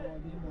خودتون،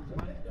 خانواده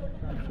مزمنتون،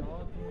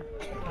 بچه‌هاتون،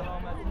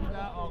 سلامتی و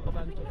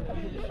عاقبت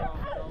خیری شاه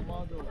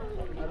داماد و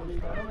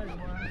عروس‌دارم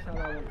اجماعاً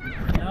سلامتی.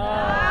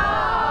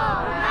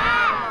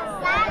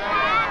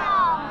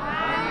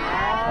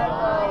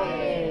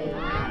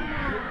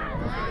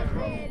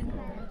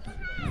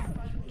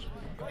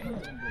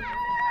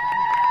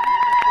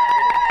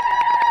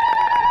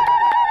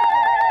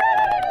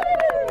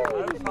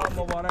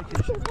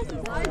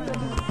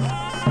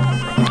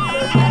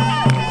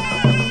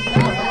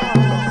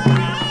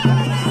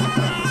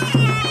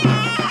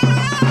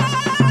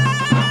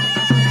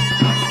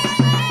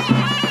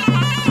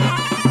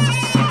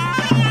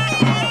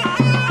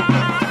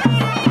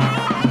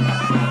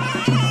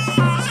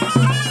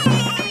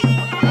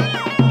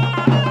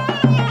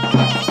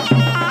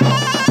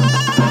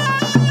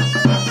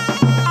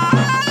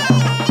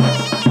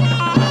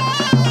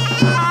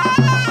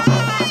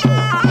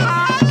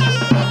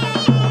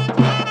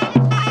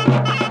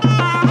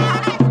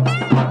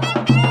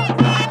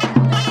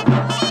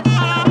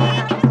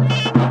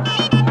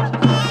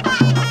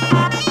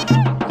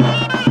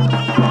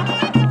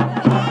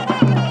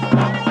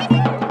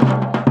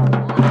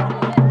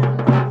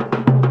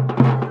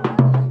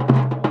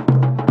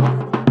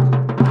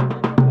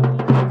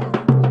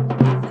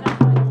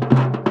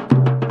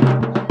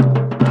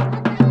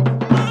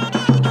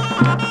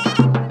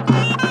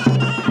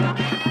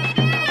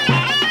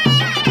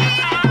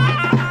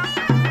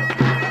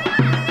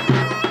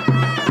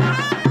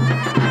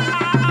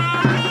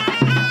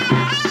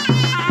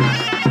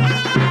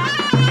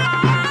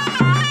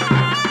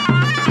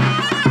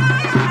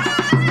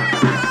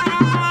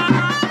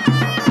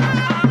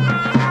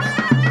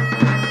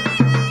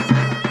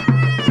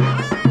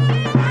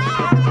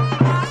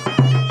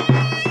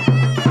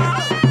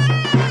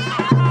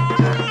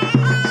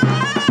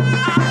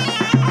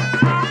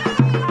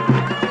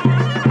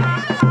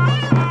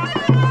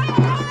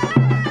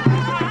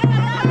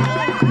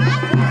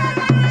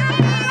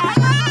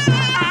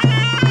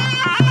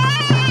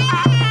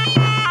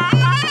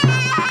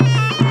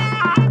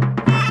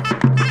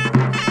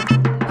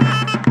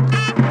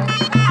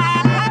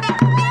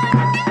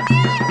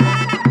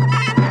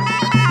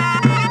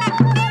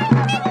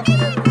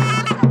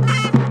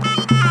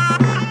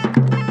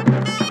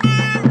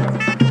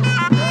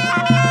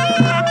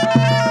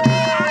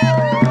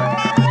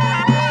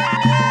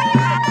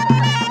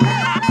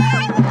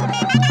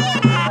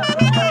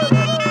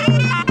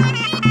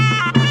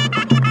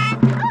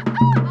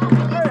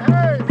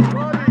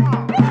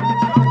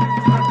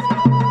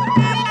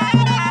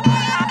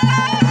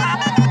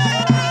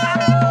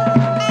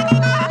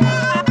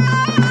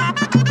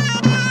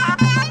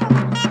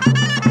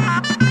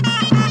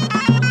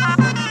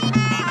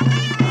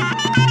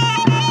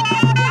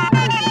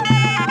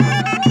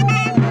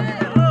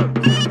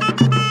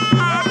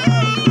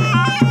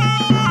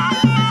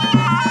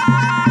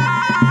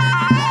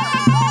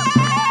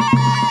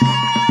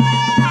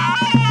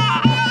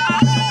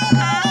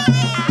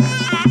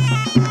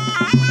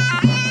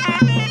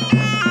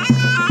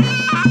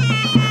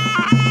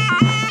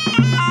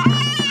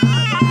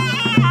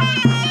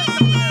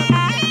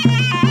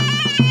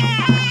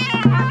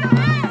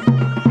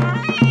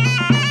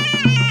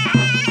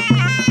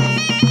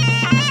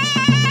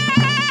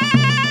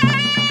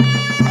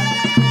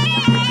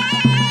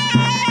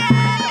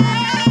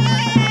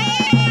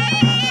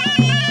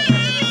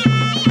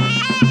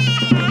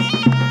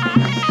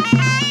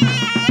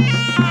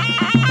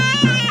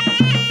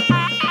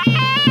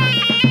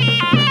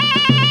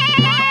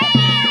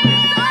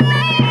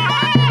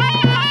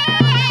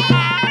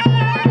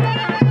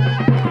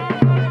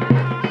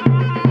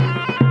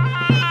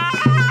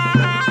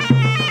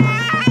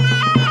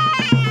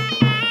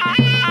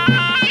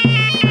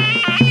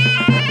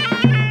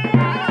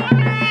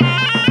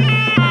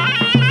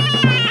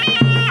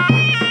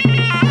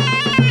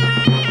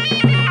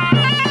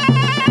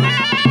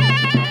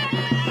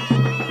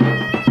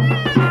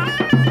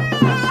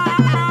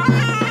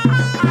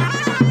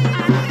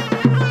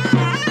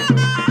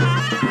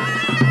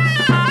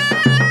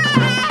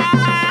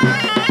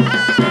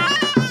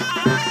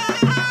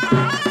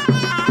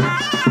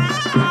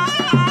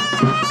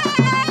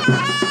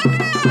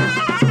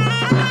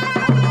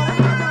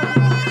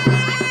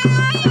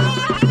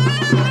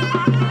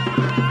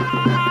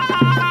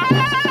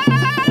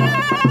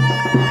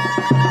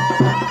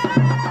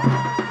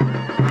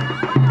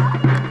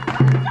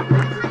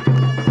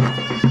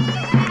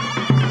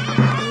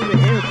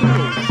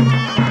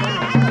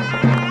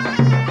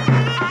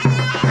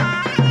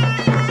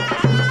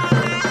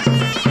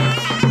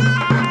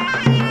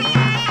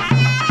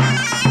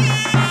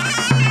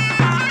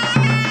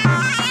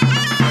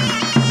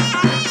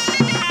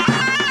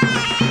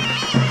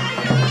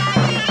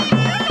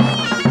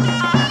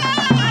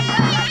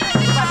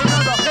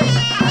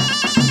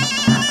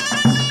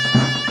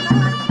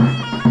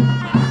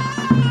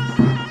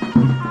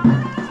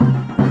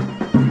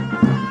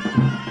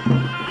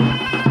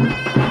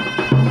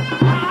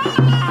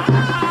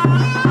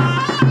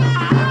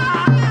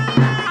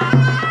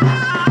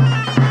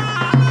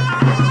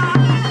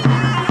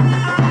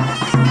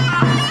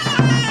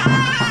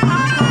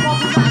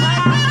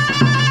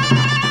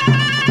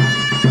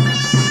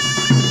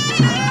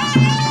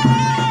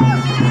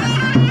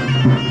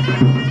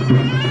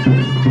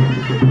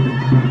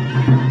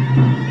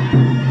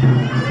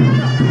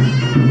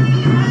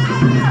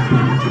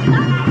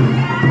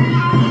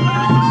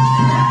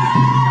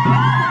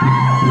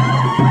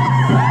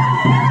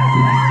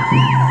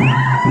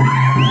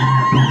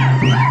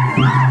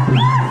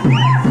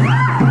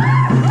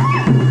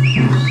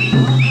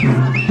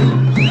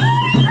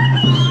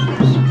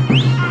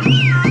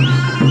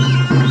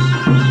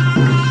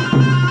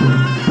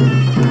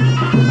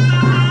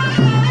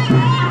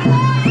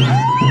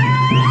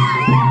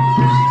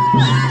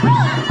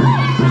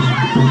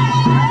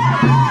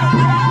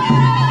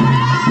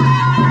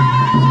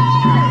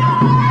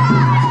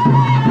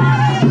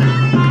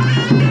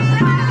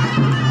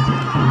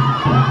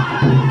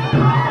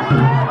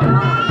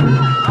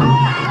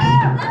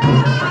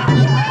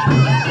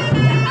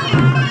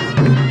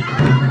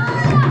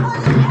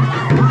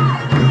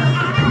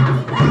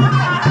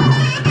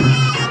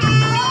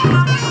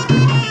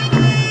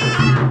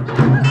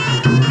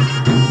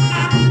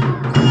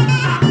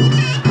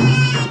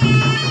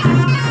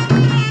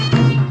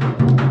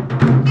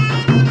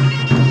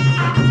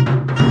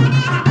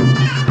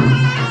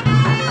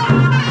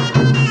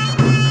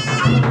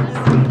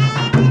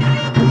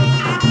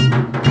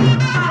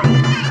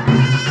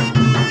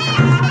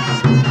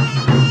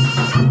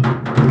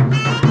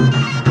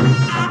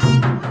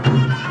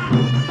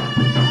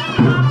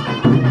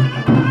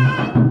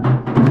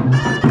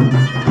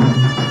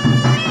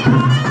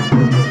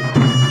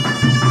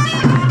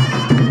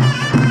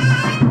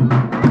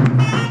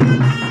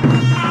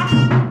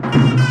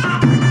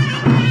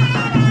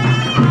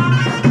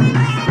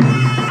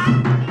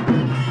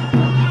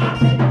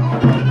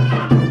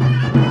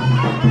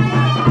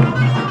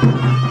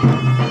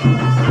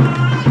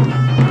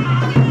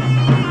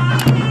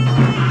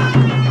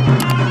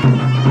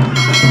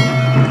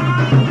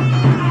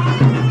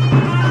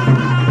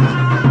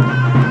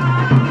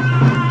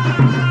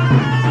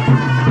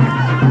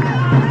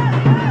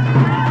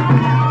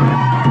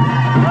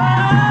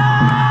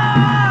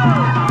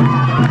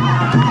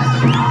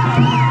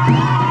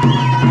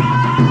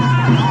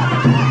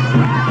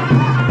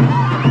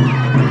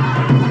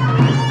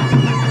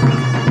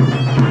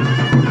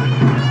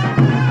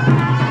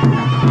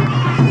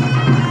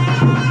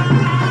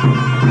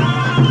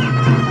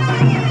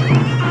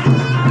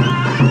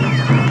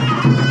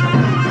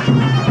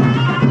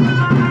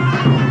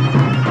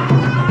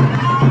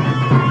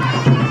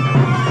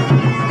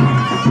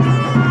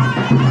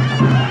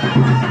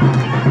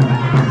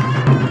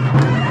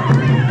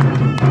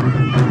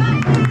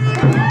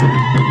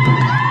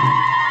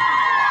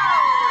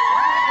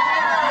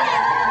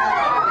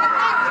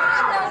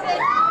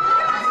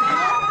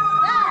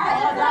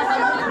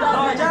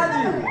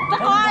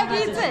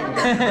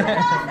 خلاصه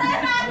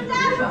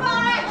مطلب